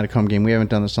game, automatic home game. We haven't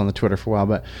done this on the Twitter for a while,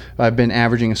 but I've been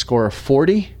averaging a score of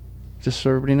 40, just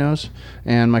so everybody knows,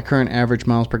 and my current average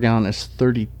miles per gallon is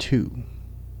 32.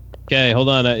 Okay, hold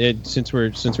on. Since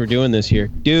we're doing this here,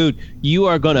 dude, you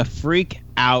are gonna freak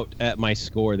out at my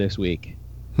score this week.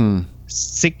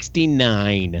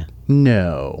 69.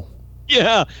 No.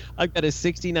 Yeah, I've got a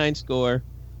 69 score.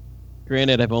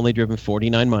 Granted, I've only driven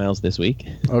 49 miles this week.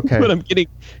 Okay. But I'm getting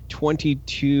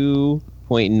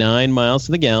 22.9 miles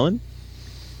to the gallon,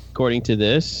 according to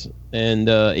this. And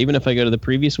even if I go to the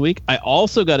previous week, I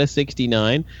also got a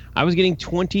 69. I was getting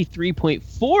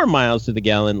 23.4 miles to the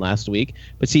gallon last week.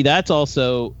 But see, that's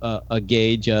also a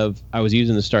gauge of I was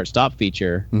using the start-stop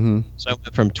feature. Mm-hmm. So I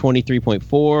went from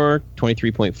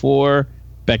 23.4,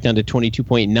 back down to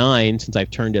 22.9 since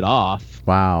I've turned it off.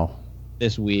 Wow.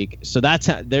 This week. So that's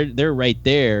how they're right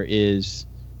there is,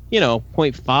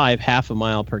 0.5, half a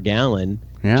mile per gallon.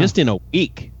 Yeah. Just in a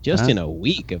week. In a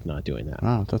week of not doing that.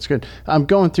 Wow, that's good. I'm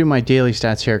going through my daily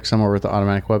stats here because I'm over at the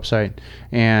automatic website,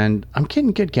 and I'm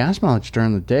getting good gas mileage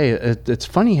during the day. It's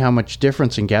funny how much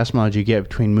difference in gas mileage you get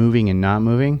between moving and not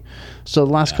moving. So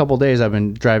the last couple of days I've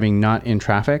been driving not in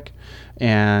traffic,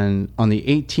 and on the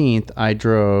 18th I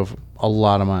drove a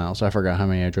lot of miles. I forgot how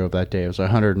many I drove that day. It was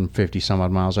 150 some odd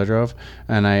miles I drove,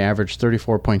 and I averaged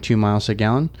 34.2 miles a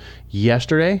gallon.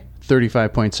 Yesterday,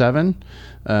 35.7.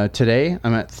 Today,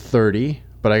 I'm at 30,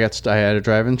 but I had to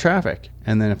drive in traffic.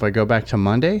 And then if I go back to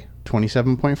Monday,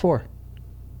 27.4.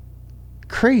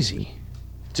 Crazy.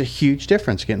 It's a huge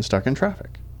difference getting stuck in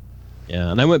traffic.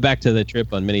 Yeah, and I went back to the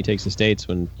trip on Mini Takes the States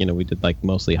when we did like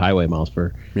mostly highway miles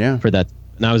for that,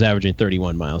 and I was averaging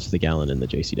 31 miles to the gallon in the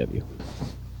JCW.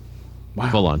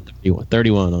 full on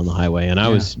 31 on the highway, and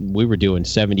we were doing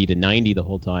 70 to 90 the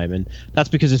whole time, and that's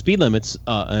because the speed limits in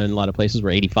a lot of places were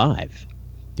 85.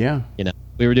 Yeah,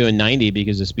 we were doing 90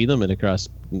 because the speed limit across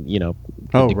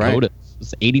Dakota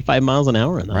was 85 miles an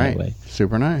hour on the highway.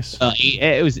 Super nice.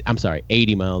 It was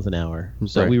 80 miles an hour.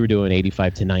 So we were doing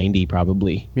 85 to 90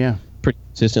 probably. Yeah, pretty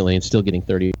consistently, and still getting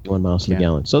 31 miles to the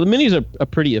gallon. So the Minis are a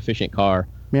pretty efficient car.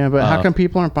 Yeah, but how come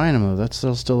people aren't buying them though? That's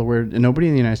still a weird. Nobody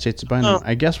in the United States is buying them.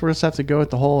 I guess we'll just have to go with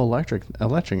the whole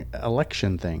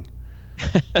election thing.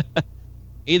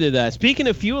 Either that. Speaking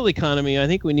of fuel economy, I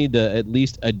think we need to at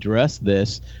least address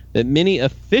this. That Mini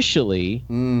officially,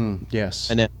 yes,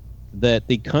 and that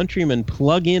the Countryman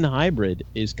plug-in hybrid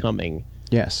is coming.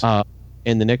 Yes,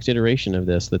 in the next iteration of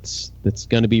this, that's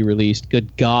going to be released.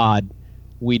 Good God,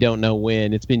 we don't know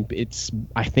when.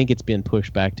 I think it's been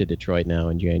pushed back to Detroit now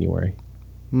in January.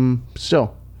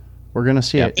 Still, we're going to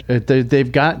see it.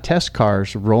 They've got test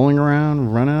cars rolling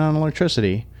around, running on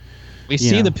electricity. We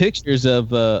see the pictures of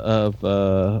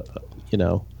the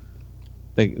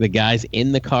guys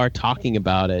in the car talking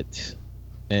about it,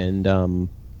 and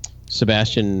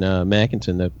Sebastian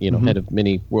Mackinson, the head of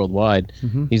Mini Worldwide,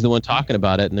 he's the one talking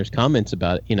about it, and there's comments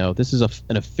about it. This is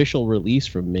an official release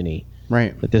from Mini,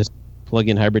 right? That this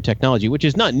plug-in hybrid technology, which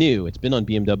is not new, it's been on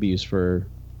BMWs for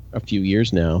a few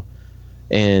years now.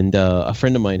 And a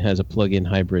friend of mine has a plug-in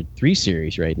hybrid 3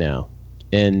 Series right now,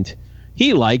 and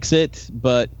he likes it.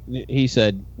 But he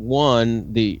said,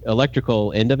 the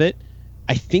electrical end of it,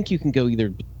 I think you can go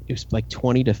it's like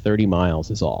 20 to 30 miles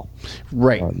is all.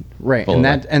 Right, right,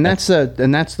 and that's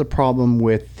the problem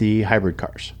with the hybrid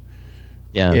cars.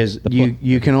 Yeah, is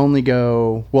you can only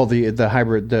go the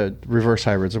hybrid, the reverse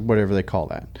hybrids, or whatever they call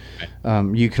that.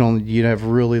 Right. You have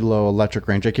really low electric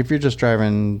range. Like if you're just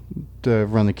driving to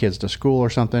run the kids to school or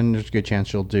something, there's a good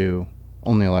chance you'll do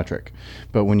only electric.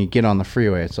 But when you get on the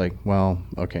freeway, it's like, well,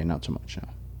 okay, not so much now.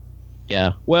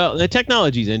 Yeah, well, the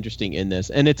technology is interesting in this,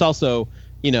 and it's also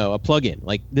a plug-in.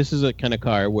 Like this is a kind of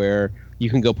car where you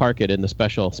can go park it in the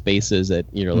special spaces at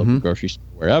your local grocery store,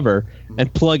 wherever,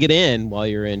 and plug it in while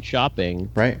you're in shopping.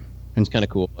 Right. It's kind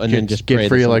of cool. And then just get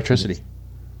free electricity.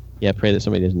 Yeah, pray that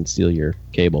somebody doesn't steal your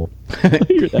cable.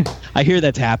 I hear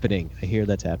that's happening.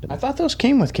 I thought those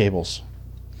came with cables.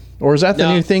 Or is that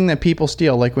the new thing that people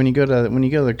steal? Like when you go to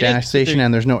the gas station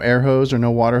and there's no air hose or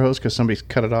no water hose because somebody's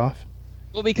cut it off?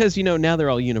 Well, because now they're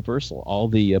all universal. All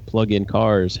the plug-in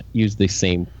cars use the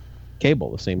same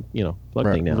cable, the same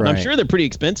plug thing now. Right. I'm sure they're pretty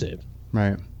expensive.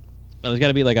 Right. Well, there's got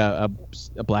to be like a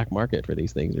black market for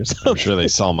these things or something. I'm sure they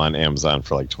sell them on Amazon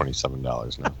for like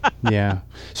 $27 now. Yeah.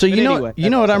 So you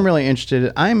know what I'm really interested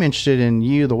in? I'm interested in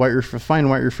you, the fine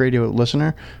White Roof Radio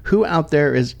listener, who out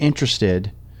there is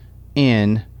interested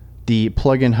in the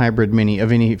plug-in hybrid Mini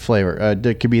of any flavor.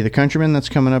 It could be the Countryman that's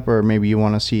coming up, or maybe you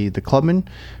want to see the Clubman.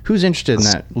 Who's interested in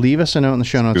that? Leave us a note in the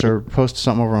show notes or post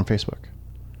something over on Facebook.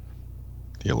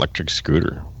 The electric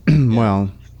scooter.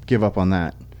 Well, give up on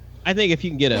that. I think if you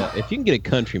can get a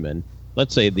Countryman,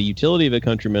 let's say the utility of a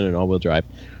Countryman and all-wheel drive,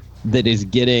 that is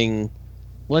getting,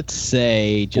 let's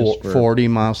say, just 40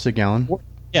 miles to the gallon.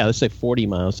 Yeah, let's say 40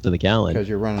 miles to the gallon. Because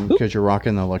you're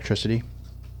rocking the electricity.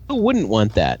 Who wouldn't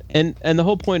want that? And the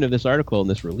whole point of this article and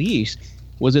this release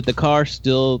was that the car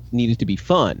still needed to be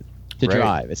fun to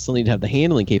drive. It still needed to have the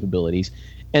handling capabilities,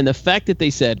 and the fact that they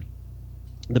said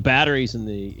the batteries and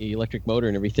the electric motor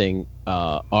and everything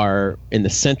are in the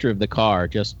center of the car,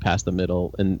 just past the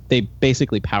middle, and they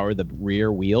basically power the rear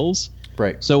wheels.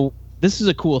 Right. So this is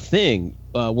a cool thing.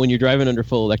 When you're driving under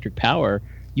full electric power,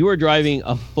 you are driving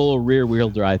a full rear-wheel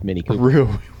drive Mini Cooper.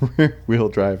 Rear-wheel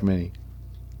drive Mini.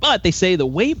 But they say the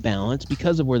weight balance,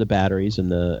 because of where the batteries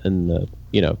and the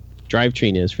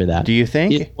drivetrain is for that. Do you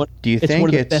think it's one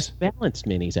of the best balanced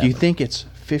Minis ever. Do you think it's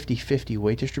 50-50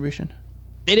 weight distribution?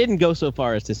 They didn't go so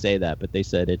far as to say that, but they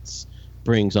said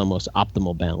brings almost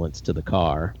optimal balance to the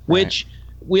car, which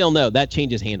we all know that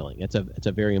changes handling. It's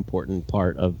a very important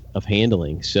part of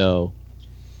handling. So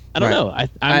I don't know.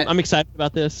 I'm excited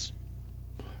about this.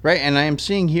 Right, and I am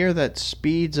seeing here that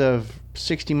speeds of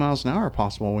 60 miles an hour are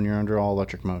possible when you're under all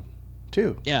electric mode,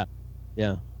 too. Yeah.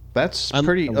 That's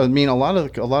pretty. I mean, a lot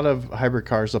of hybrid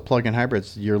cars, the plug-in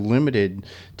hybrids, you're limited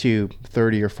to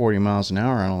 30 or 40 miles an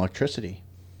hour on electricity.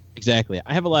 Exactly.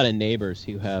 I have a lot of neighbors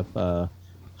who have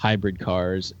hybrid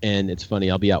cars, and it's funny.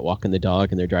 I'll be out walking the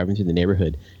dog, and they're driving through the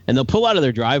neighborhood, and they'll pull out of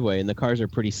their driveway, and the cars are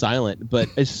pretty silent. But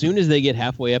as soon as they get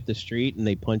halfway up the street and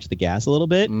they punch the gas a little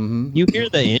bit, you hear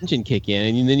the engine kick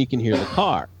in, and then you can hear the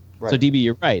car. Right. So DB,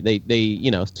 you're right. They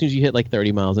as soon as you hit like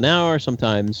 30 miles an hour,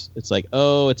 sometimes it's like,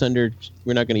 oh, it's under.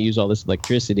 We're not going to use all this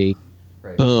electricity.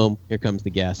 Right. Boom, here comes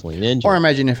the gasoline engine. Or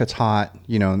imagine if it's hot,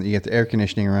 you know, you get the air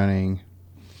conditioning running.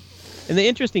 And the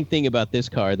interesting thing about this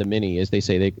car, the Mini, is they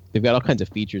say they've got all kinds of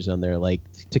features on there. Like,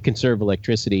 to conserve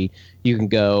electricity, you can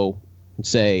go and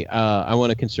say, I want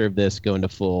to conserve this, go into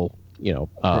full,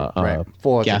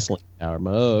 full gasoline power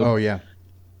mode. Oh, yeah.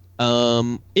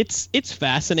 It's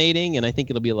fascinating, and I think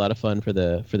it'll be a lot of fun for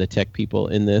the tech people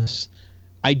in this.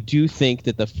 I do think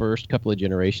that the first couple of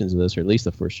generations of this, or at least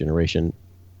the first generation,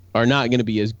 are not going to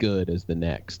be as good as the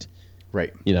next.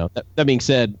 Right. You know, that being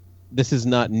said, this is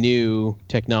not new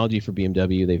technology for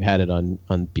BMW. They've had it on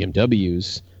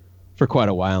BMWs for quite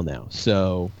a while now.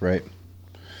 So, right.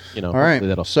 You know, all right.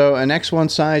 So an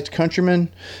X1-sized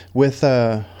Countryman with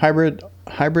a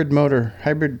hybrid motor,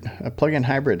 plug-in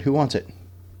hybrid. Who wants it?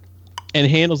 And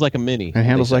handles like a Mini. And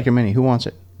handles like a Mini. Who wants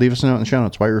it? Leave us a note in the show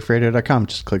notes. WhiteRoofRadio.com.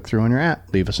 Just click through on your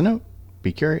app. Leave us a note.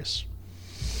 Be curious.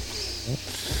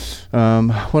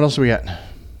 What else do we got?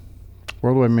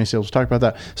 Worldwide Mini Sales. We'll talk about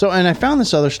that. So, and I found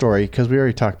this other story because we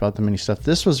already talked about the Mini stuff.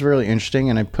 This was really interesting,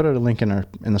 and I put a link in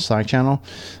the Slack channel.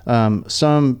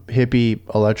 Some hippie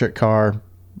electric car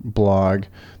blog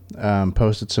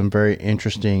posted some very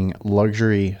interesting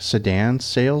luxury sedan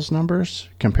sales numbers,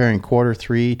 comparing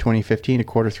Q3 2015 to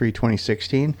Q3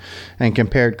 2016, and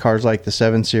compared cars like the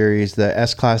 7 Series, the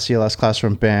S-Class, CLS Class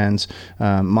from Benz,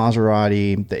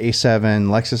 Maserati, the A7,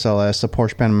 Lexus LS, the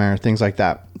Porsche Panamera, things like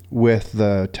that, with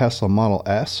the Tesla Model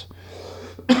S.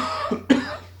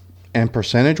 And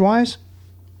percentage-wise,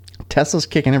 Tesla's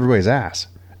kicking everybody's ass,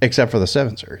 except for the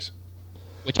 7 Series.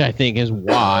 Which I think is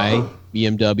why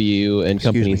BMW and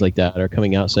companies like that are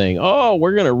coming out saying, oh,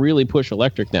 we're going to really push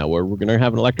electric now. We're going to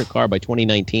have an electric car by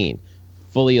 2019.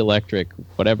 Fully electric,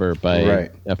 whatever, by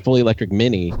a fully electric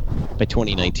Mini by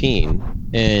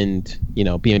 2019. And, you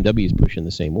know, BMW is pushing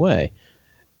the same way.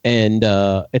 And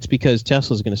it's because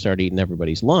Tesla's going to start eating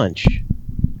everybody's lunch.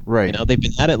 Right. You know, they've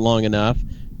been at it long enough.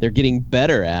 They're getting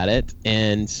better at it.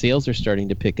 And sales are starting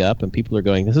to pick up. And people are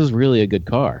going, this is really a good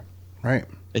car. Right.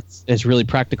 It's really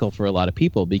practical for a lot of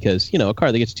people because, you know, a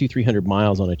car that gets 200-300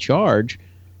 miles on a charge,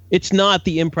 it's not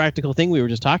the impractical thing we were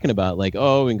just talking about, like,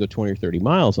 oh, we can go 20 or 30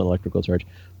 miles on electrical charge.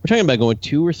 We're talking about going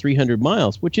 200 or 300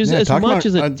 miles, which is as much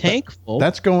as a tank full.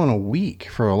 That's going a week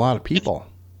for a lot of people.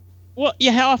 Well,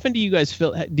 yeah, how often do you guys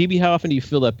fill, DB, how often do you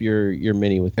fill up your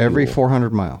Mini with fuel? Every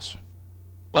 400 miles.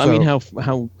 Well, so, I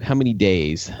mean, how many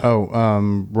days?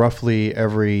 Oh, roughly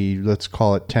every, let's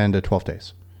call it 10 to 12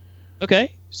 days.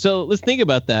 Okay. So let's think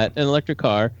about that. An electric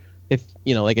car, if,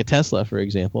 you know, like a Tesla, for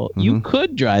example, you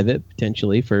could drive it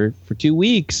potentially for 2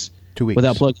 weeks. 2 weeks.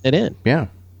 Without plugging it in. Yeah.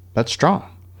 That's strong.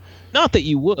 Not that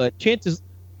you would. Chances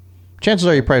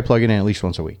are you probably plug it in at least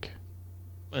once a week.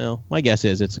 Well, my guess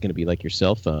is it's going to be like your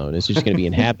cell phone. It's just going to be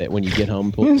in habit when you get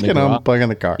home. Plug in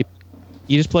the car.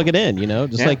 You just plug it in, you know,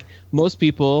 just like most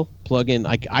people plug in.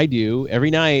 Like I do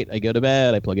every night. I go to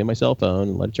bed. I plug in my cell phone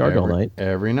and let it charge all night.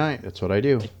 Every night. That's what I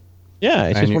do. Yeah,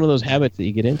 it's just one of those habits that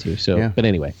you get into. So, yeah. But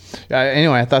anyway.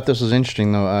 Anyway, I thought this was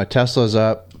interesting, though. Tesla's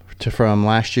up from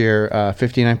last year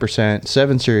 59%.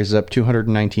 7 Series is up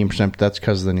 219%, but that's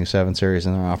because of the new 7 Series,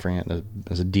 and they're offering it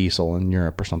as a diesel in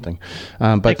Europe or something.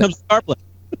 But it comes with CarPlay.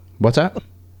 What's that?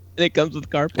 It comes with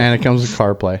CarPlay. And it comes with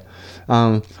CarPlay.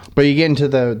 But you get into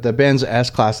the Benz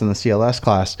S-Class and the CLS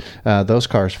Class, those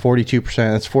cars, 42%.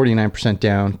 That's 49%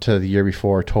 down to the year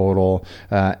before total.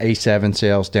 A7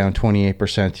 sales down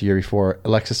 28% the year before.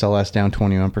 Lexus LS down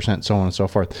 21%, so on and so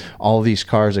forth. All of these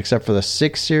cars, except for the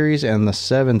 6 Series and the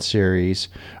 7 Series,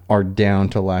 are down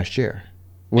to last year,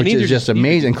 which is just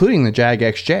amazing, including the Jag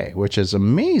XJ, which is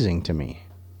amazing to me.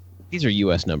 These are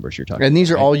U.S. numbers you're talking about. And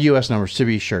these are right? all U.S. numbers, to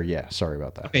be sure. Yeah, sorry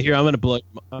about that. Okay, here, I'm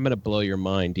gonna blow your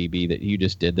mind, DB, that you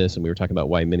just did this, and we were talking about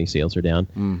why Mini sales are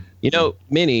down. You know,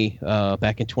 Mini,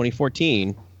 back in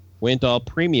 2014, went all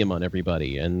premium on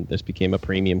everybody, and this became a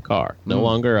premium car. No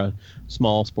longer a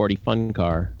small, sporty, fun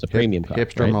car. It's a premium car.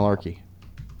 Hipster malarkey.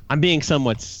 I'm being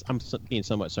somewhat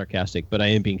sarcastic, but I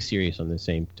am being serious on the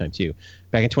same time, too.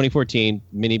 Back in 2014,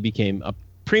 Mini became a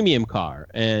premium car,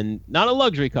 and not a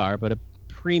luxury car, but a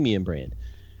premium brand.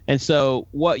 And so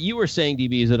what you were saying,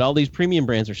 DB, is that all these premium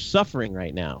brands are suffering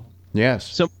right now. Yes.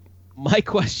 So my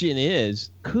question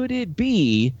is, could it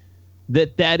be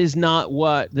that is not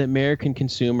what the American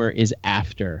consumer is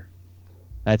after?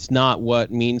 That's not what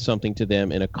means something to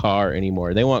them in a car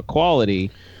anymore. They want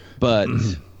quality, but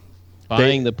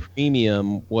buying the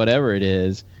premium, whatever it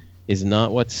is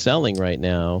not what's selling right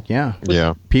now. Yeah.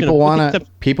 People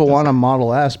want a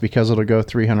Model S because it'll go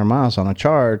 300 miles on a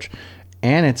charge.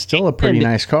 And it's still a pretty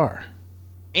nice car.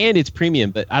 and it's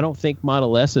premium. But I don't think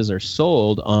Model S's are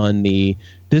sold on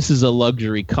this is a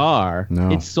luxury car. No.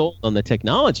 It's sold on the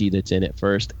technology that's in it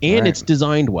first, and it's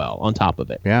designed well on top of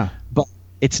it. Yeah. But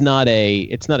it's not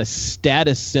a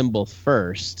status symbol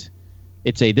first.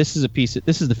 It's this is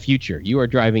the future. You are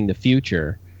driving the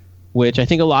future, which I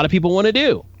think a lot of people want to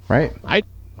do. Right. I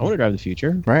want to drive the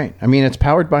future. Right. I mean, it's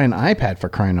powered by an iPad, for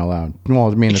crying out loud.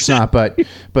 Well, I mean, it's not, but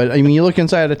I mean, you look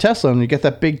inside a Tesla and you get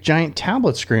that big giant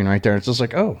tablet screen right there. It's just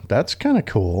like, oh, that's kind of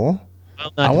cool.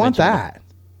 Well, I want that.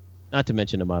 Not to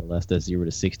mention a Model S does 0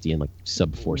 to 60 in like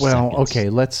sub 4 Well, seconds. okay,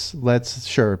 let's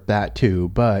sure that too,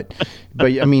 but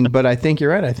I mean, but I think you're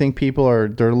right. I think people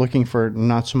they're looking for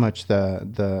not so much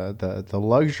the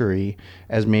luxury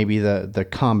as maybe the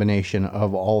combination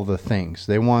of all the things.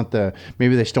 They want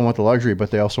maybe they still want the luxury,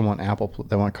 but they also want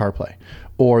they want CarPlay,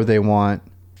 or they want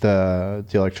the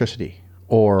electricity,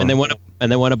 and they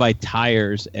want to buy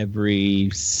tires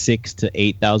every 6,000 to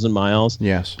 8,000 miles.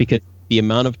 Yes, because the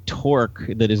amount of torque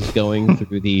that is going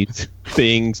through these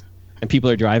things, and people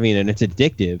are driving it, and it's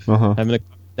addictive. Having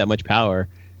that much power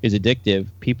is addictive.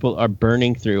 People are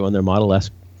burning through on their Model S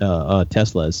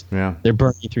Teslas. Yeah, they're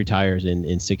burning through tires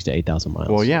in 6,000 to 8,000 miles.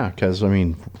 Well, yeah, because I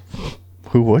mean,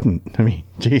 who wouldn't? I mean,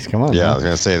 geez, come on. Yeah, man. I was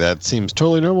gonna say that seems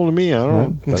totally normal to me. I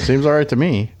don't know. That seems all right to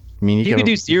me. I mean, you could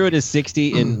do 0 to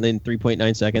 60 in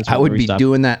 3.9 seconds. I would be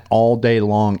doing that all day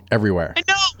long, everywhere. I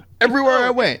know. Everywhere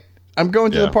I went. I'm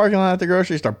going to the parking lot at the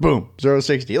grocery store. Boom, 0 to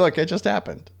 60. Look, it just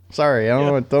happened. Sorry, I don't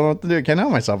know what to do. I can't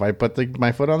help myself. I put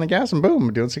my foot on the gas and boom,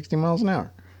 I'm doing 60 miles an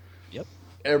hour. Yep.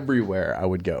 Everywhere I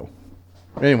would go.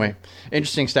 Anyway,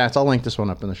 interesting stats. I'll link this one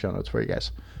up in the show notes for you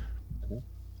guys.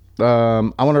 I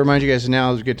want to remind you guys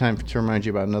now is a good time to remind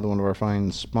you about another one of our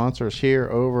fine sponsors here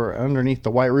over underneath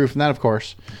the white roof. And that, of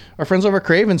course, our friends over at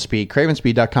Craven Speed,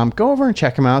 cravenspeed.com. Go over and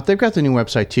check them out. They've got the new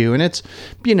website too. And it's,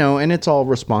 and it's all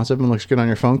responsive and looks good on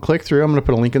your phone. Click through. I'm going to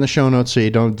put a link in the show notes so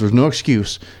there's no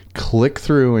excuse. Click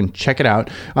through and check it out.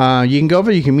 You can go over,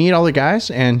 you can meet all the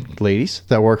guys and ladies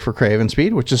that work for Craven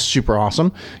Speed, which is super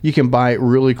awesome. You can buy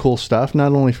really cool stuff,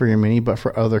 not only for your Mini, but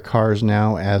for other cars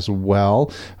now as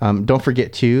well. Don't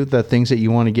forget, too, the things that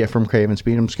you want to get from Craven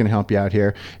Speed, I'm just going to help you out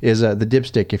here, is the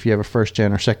dipstick. If you have a first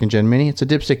gen or second gen Mini, it's a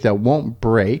dipstick that won't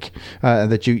break,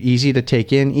 that you easy to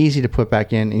take in, easy to put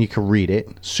back in, and you can read it.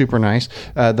 Super nice.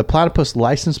 The Platypus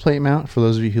license plate mount, for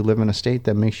those of you who live in a state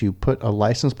that makes you put a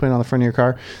license plate on the front of your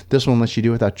car. This one lets you do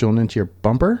it without drilling into your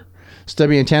bumper.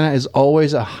 Stubby antenna is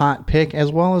always a hot pick,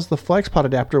 as well as the FlexPod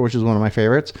adapter, which is one of my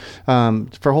favorites,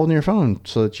 for holding your phone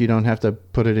so that you don't have to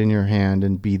put it in your hand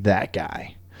and be that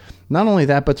guy. Not only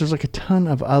that, but there's like a ton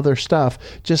of other stuff.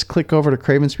 Just click over to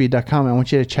cravenspeed.com. I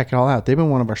want you to check it all out. They've been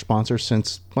one of our sponsors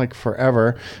since like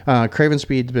forever. Craven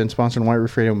Speed's been sponsoring White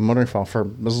Roof Radio and Motoring Fall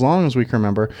for as long as we can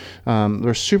remember.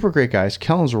 They're super great guys.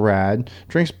 Kellen's rad,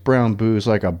 drinks brown booze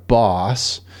like a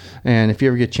boss. And if you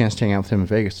ever get a chance to hang out with him in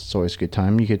Vegas, it's always a good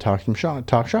time. You could talk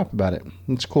shop about it.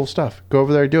 It's cool stuff. Go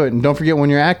over there, do it. And don't forget, when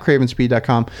you're at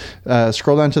cravenspeed.com,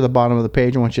 scroll down to the bottom of the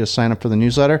page. I want you to sign up for the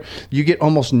newsletter. You get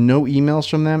almost no emails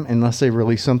from them unless they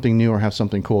release something new or have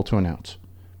something cool to announce.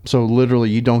 So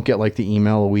literally, you don't get like the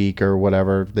email a week or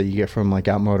whatever that you get from like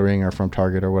Out Motoring or from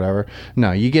Target or whatever.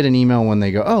 No, you get an email when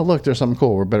they go, oh, look, there's something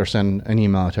cool. We better send an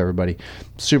email out to everybody.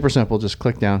 Super simple. Just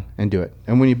click down and do it.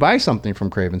 And when you buy something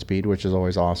from Craven Speed, which is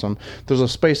always awesome, there's a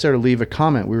space there to leave a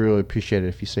comment. We really appreciate it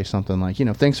if you say something like,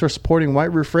 thanks for supporting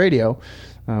White Roof Radio.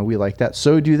 We like that.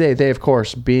 So do they. They, of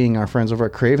course, being our friends over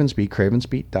at Craven Speed,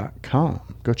 cravenspeed.com.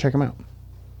 Go check them out.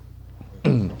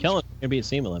 Kellen, you're going to be at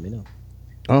SEMA, let me know.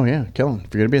 Oh, yeah, Kellen.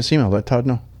 If you're going to be at SEMA, let Todd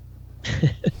know.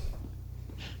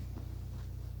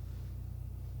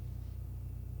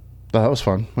 That was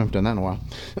fun. We haven't done that in a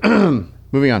while.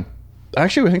 Moving on.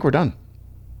 Actually, I think we're done.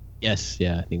 Yes,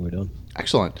 yeah, I think we're done.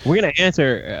 Excellent. We're going to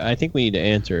answer, I think we need to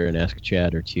answer and ask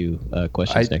Chad or two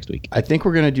questions next week. I think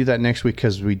we're going to do that next week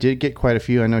because we did get quite a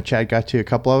few. I know Chad got to a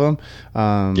couple of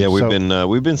them.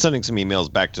 We've been sending some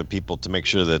emails back to people to make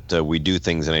sure that we do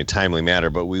things in a timely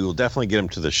manner, but we will definitely get them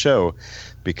to the show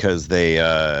because they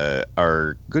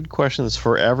are good questions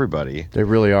for everybody. They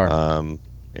really are.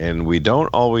 And we don't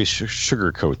always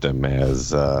sugarcoat them,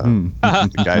 as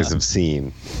the guys have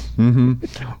seen. Mm-hmm.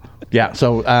 Yeah,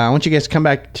 so I want you guys to come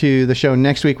back to the show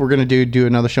next week. We're going to do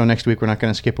another show next week. We're not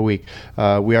going to skip a week.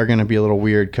 We are going to be a little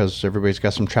weird because everybody's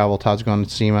got some travel. Todd's going to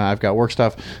SEMA. I've got work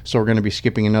stuff. So we're going to be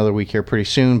skipping another week here pretty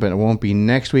soon, but it won't be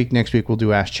next week. Next week we'll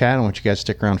do Ask Chad. I want you guys to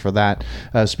stick around for that.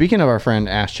 Speaking of our friend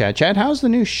Ask Chad, Chad, how's the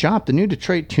new shop, the new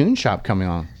Detroit Tune Shop coming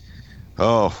on?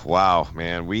 Oh, wow,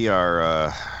 man. We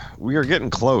are getting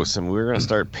close, and we're going to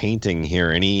start painting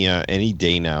here any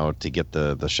day now to get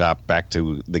the shop back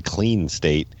to the clean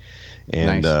state.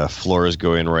 and Nice. floors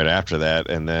go in right after that,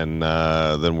 and then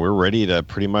we're ready to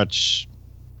pretty much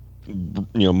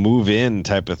move in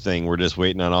type of thing. We're just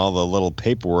waiting on all the little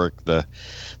paperwork, the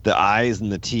I's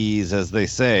and the T's, as they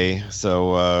say.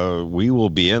 So we will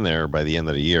be in there by the end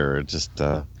of the year. Just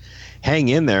hang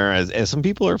in there, as some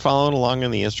people are following along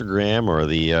on the Instagram or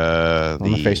the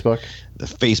Facebook. The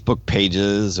Facebook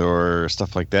pages or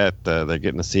stuff like that. They're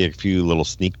getting to see a few little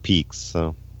sneak peeks.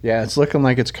 So. Yeah, it's looking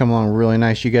like it's come along really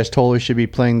nice. You guys totally should be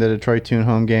playing the Detroit Tune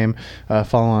home game.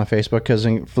 Follow on Facebook, because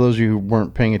for those of you who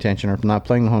weren't paying attention or not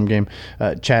playing the home game,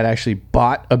 Chad actually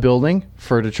bought a building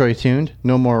for Detroit Tuned.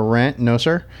 No more rent. No,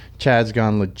 sir. Chad's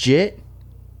gone legit.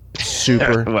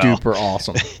 Super duper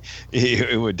awesome.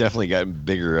 It would definitely got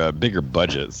bigger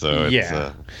budget. So it's,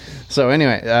 yeah. So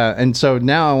anyway, and so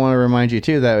now I want to remind you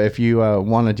too that if you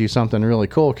want to do something really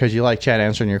cool, because you like Chad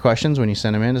answering your questions when you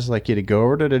send them in, it's like you to go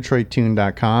over to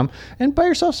DetroitTune.com and buy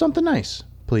yourself something nice,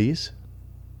 please.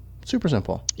 Super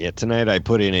simple. Yeah, tonight I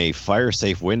put in a fire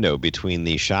safe window between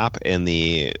the shop and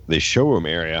the showroom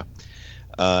area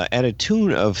at a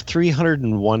tune of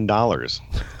 $301.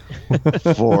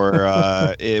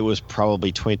 For it was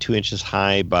probably 22 inches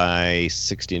high by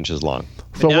 60 inches long.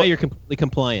 So now you're completely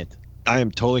compliant. I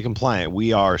am totally compliant.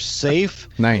 We are safe.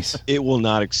 Nice. It will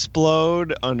not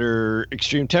explode under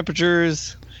extreme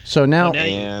temperatures. So now,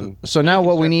 and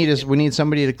what we need is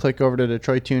somebody to click over to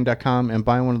DetroitTune.com and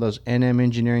buy one of those NM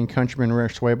Engineering Countryman Rare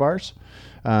Sway bars.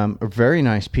 A very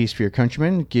nice piece for your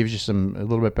Countryman. Gives you a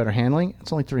little bit better handling.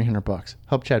 It's only $300.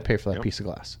 Help Chad pay for that piece of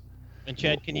glass. And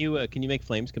Chad, can you make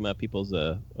flames come out people's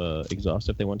exhaust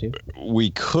if they want to?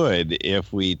 We could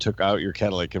if we took out your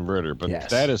catalytic converter, but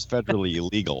that is federally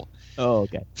illegal. Oh,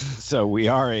 okay. So we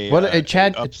are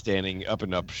an upstanding, up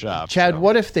and up shop. Chad,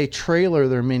 what if they trailer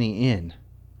their Mini in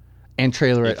and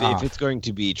trailer it off? If it's going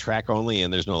to be track only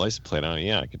and there's no license plate on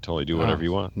it, I could totally do whatever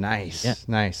you want. Nice,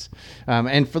 nice.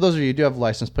 And for those of you who do have a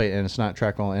license plate and it's not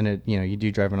track only, and you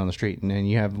do drive it on the street, and then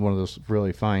you have one of those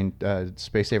really fine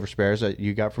Space Saver spares that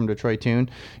you got from Detroit Tune,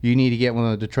 you need to get one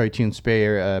of the Detroit Tune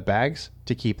spare bags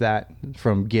to keep that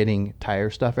from getting tire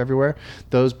stuff everywhere.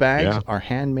 Those bags are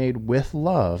handmade with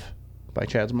love by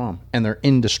Chad's mom, and they're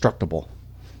indestructible.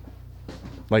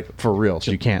 Like, for real, so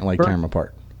you can't tear them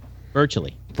apart.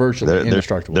 Virtually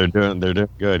indestructible. They're doing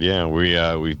good. Yeah,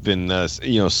 we've been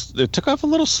it took off a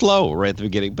little slow right at the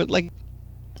beginning, but like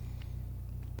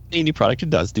any product, it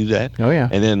does do that. Oh yeah.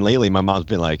 And then lately, my mom's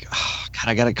been like, "Oh, God,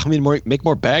 I gotta come in make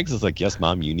more bags." It's like, "Yes,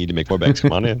 Mom, you need to make more bags.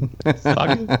 Come on in."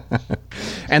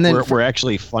 And then we're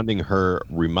actually funding her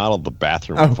remodel the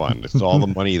bathroom fund. It's all the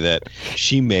money that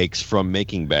she makes from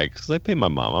making bags. Because I pay my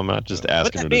mom. I'm not just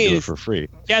asking her to do it for free.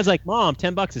 Chad's like, "Mom,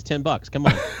 $10 is $10. Come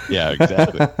on." Yeah,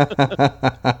 exactly.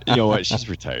 You know what? She's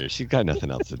retired. She's got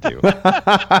nothing else to do.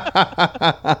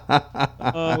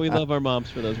 Oh, we love our moms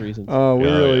for those reasons. Oh, we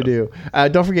really do.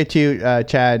 Don't forget too,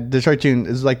 Chad, Detroit Tune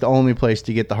is like the only place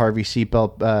to get the Harvey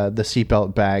seatbelt, the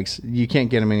seatbelt bags. You can't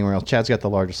get them anywhere else. Chad's got the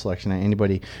largest selection of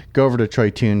anybody. Go over to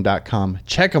DetroitTune.com.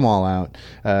 Check them all out.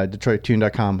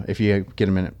 DetroitTune.com. If you get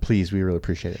a minute, please, we really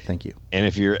appreciate it. Thank you. And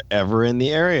if you're ever in the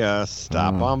area,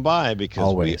 stop on by,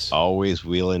 because we always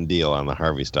wheel and deal on the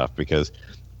Harvey stuff, because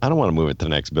I don't want to move it to the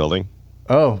next building.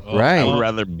 Oh, right. I would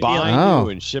rather buy new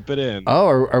and ship it in. Oh,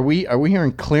 are we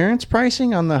hearing clearance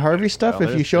pricing on the Harvey stuff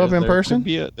if you show up in person?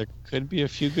 There could be a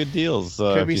few good deals.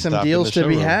 Could be some deals to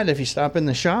be had if you stop in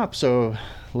the shop. So,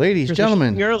 ladies,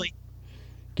 gentlemen, early.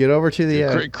 Get over to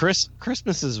the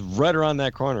Christmas is right around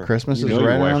that corner. Christmas is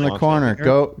right around the corner.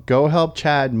 Go help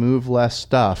Chad move less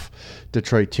stuff.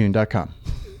 DetroitTune.com.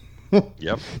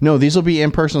 Yep. No, these will be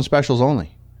in-person specials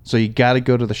only. So you got to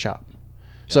go to the shop.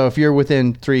 So if you're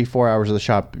within 3-4 hours of the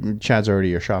shop, Chad's already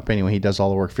at your shop anyway. He does all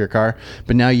the work for your car.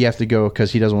 But now you have to go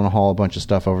because he doesn't want to haul a bunch of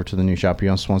stuff over to the new shop. He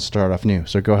just wants to start off new.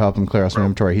 So go help him clear out some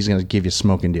inventory. He's going to give you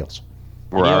smoking deals.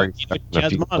 We're already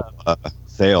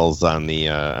sales on the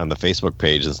Facebook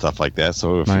page and stuff like that.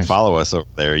 So if you follow us over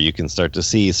there, you can start to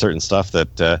see certain stuff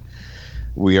that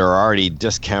we are already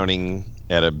discounting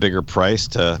at a bigger price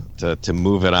to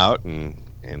move it out and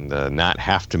not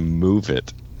have to move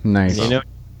it. Nice.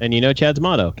 And Chad's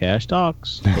motto, cash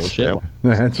talks. Bullshit.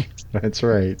 That's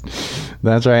right.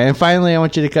 That's right. And finally, I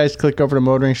want you to guys click over to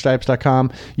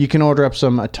motoringstripes.com. You can order up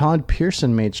some Todd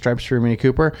Pearson made stripes for your Mini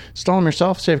Cooper. Install them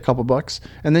yourself, save a couple bucks.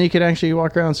 And then you can actually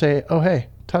walk around and say, "Oh, hey,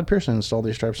 Todd Pearson installed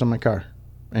these stripes on my car."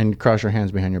 And cross your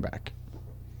hands behind your back.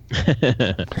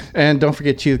 And don't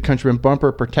forget to Countryman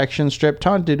bumper protection strip.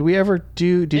 Todd, did you ever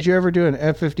do an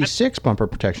F56 bumper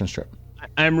protection strip?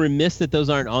 I'm remiss that those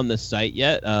aren't on the site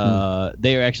yet.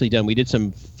 They are actually done. We did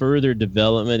some further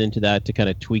development into that to kind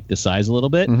of tweak the size a little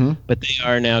bit, but they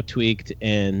are now tweaked,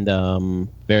 and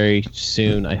very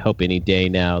soon, I hope any day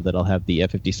now, that I'll have the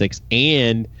F-56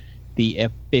 and the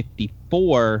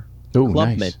F-54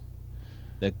 Clubman. Nice.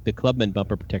 The Clubman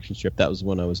bumper protection strip. That was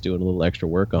one I was doing a little extra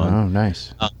work on. Oh,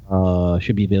 nice.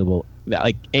 Should be available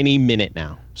like any minute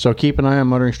now. So keep an eye on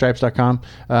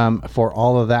motoringstripes.com for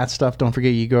all of that stuff. Don't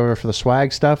forget, you go over for the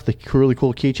swag stuff, the really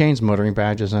cool keychains, motoring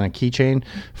badges, and a keychain.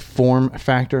 Form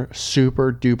factor,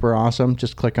 super duper awesome.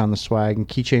 Just click on the swag and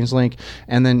keychains link.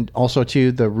 And then also,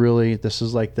 too, this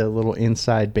is like the little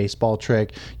inside baseball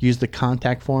trick. Use the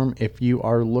contact form if you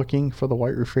are looking for the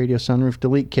White Roof Radio Sunroof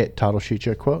Delete Kit. Todd will shoot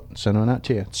you a quote, send one out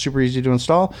to you. It's super easy to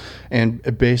install, and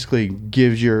it basically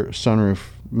makes your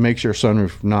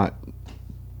sunroof not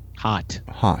hot.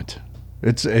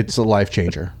 It's a life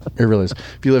changer. It really is.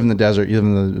 If you live in the desert, you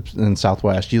live in the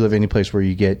Southwest, you live any place where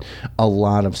you get a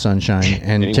lot of sunshine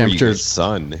and temperatures.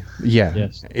 Sun. Yeah.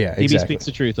 Yes. Yeah. DB Exactly. speaks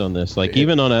the truth on this. Like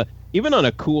even on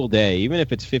a cool day, even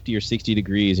if it's 50 or 60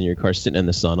 degrees and your car's sitting in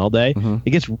the sun all day, it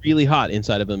gets really hot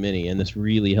inside of a Mini, and this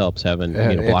really helps having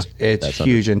block. It's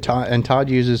huge. And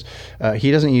Todd uses. He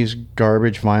doesn't use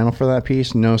garbage vinyl for that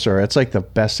piece. No, sir. It's like the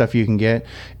best stuff you can get.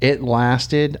 It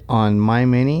lasted on my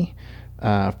Mini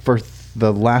for.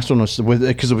 The last one was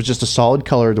because it was just a solid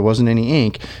color. There wasn't any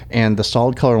ink, and the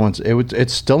solid color ones.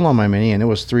 It's still on my Mini, and it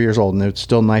was 3 years old, and it's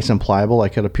still nice and pliable. I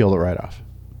could have peeled it right off.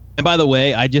 And by the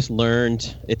way, I just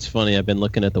learned. It's funny. I've been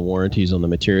looking at the warranties on the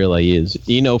material I use.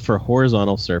 For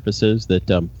horizontal surfaces, that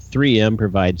 3M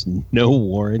provides no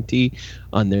warranty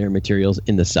on their materials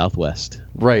in the Southwest.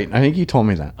 Right. I think you told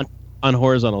me that. On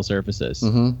horizontal surfaces.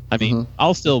 I mean,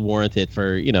 I'll still warrant it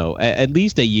for, at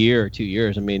least a year or 2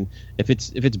 years. I mean, if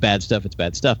it's bad stuff, it's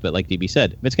bad stuff. But like DB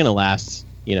said, if it's going to last,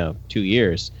 2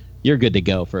 years, you're good to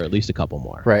go for at least a couple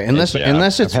more. Right. Unless it's...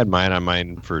 I've had mine on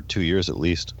mine for 2 years at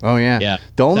least. Oh, yeah. Yeah.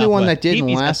 The only one that Southwest. didn't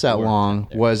DB's last got that the long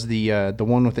warranty was the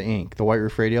one with the ink, the White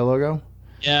Roof Radio logo.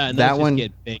 Yeah, and that one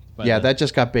get baked by that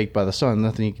just got baked by the sun.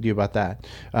 Nothing you can do about that.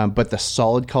 But the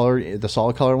solid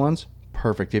color ones,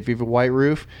 perfect. If you have a white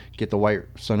roof, get the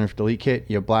white sunroof delete kit.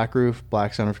 You have black roof,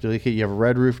 black sunroof delete kit. You have a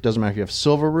red roof, doesn't matter if you have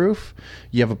silver roof.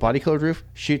 You have a body colored roof,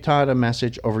 shoot Todd a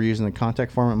message over using the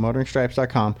contact form at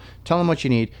motoringstripes.com. Tell him what you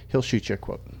need. He'll shoot you a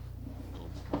quote.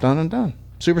 Done and done.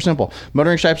 Super simple.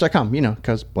 Motoringstripes.com,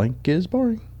 because blank is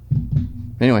boring.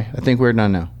 Anyway, I think we're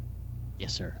done now.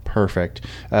 Yes, sir. Perfect.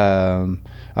 I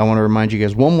want to remind you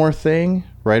guys one more thing.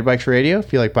 Ride Bikes Radio,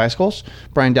 if you like bicycles.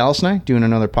 Brian Dallas and I doing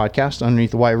another podcast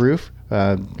underneath the white roof.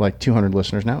 Like 200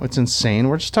 listeners now. It's insane.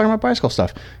 We're just talking about bicycle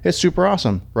stuff. It's super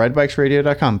awesome.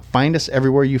 RideBikesRadio.com. Find us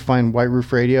everywhere you find White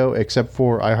Roof Radio, except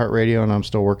for iHeartRadio, and I'm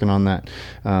still working on that.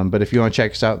 But if you want to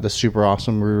check us out, that's super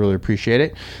awesome. We really appreciate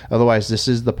it. Otherwise, this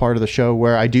is the part of the show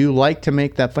where I do like to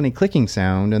make that funny clicking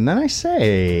sound, and then I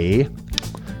say...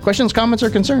 Questions, comments,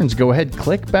 or concerns, go ahead,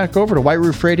 click back over to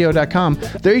whiteroofradio.com.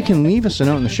 There you can leave us a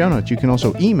note in the show notes. You can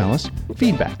also email us,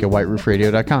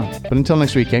 feedback@whiteroofradio.com. But until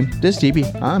next week, gang, this is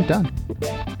DB. I'm done.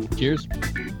 Cheers.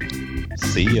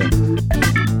 See ya.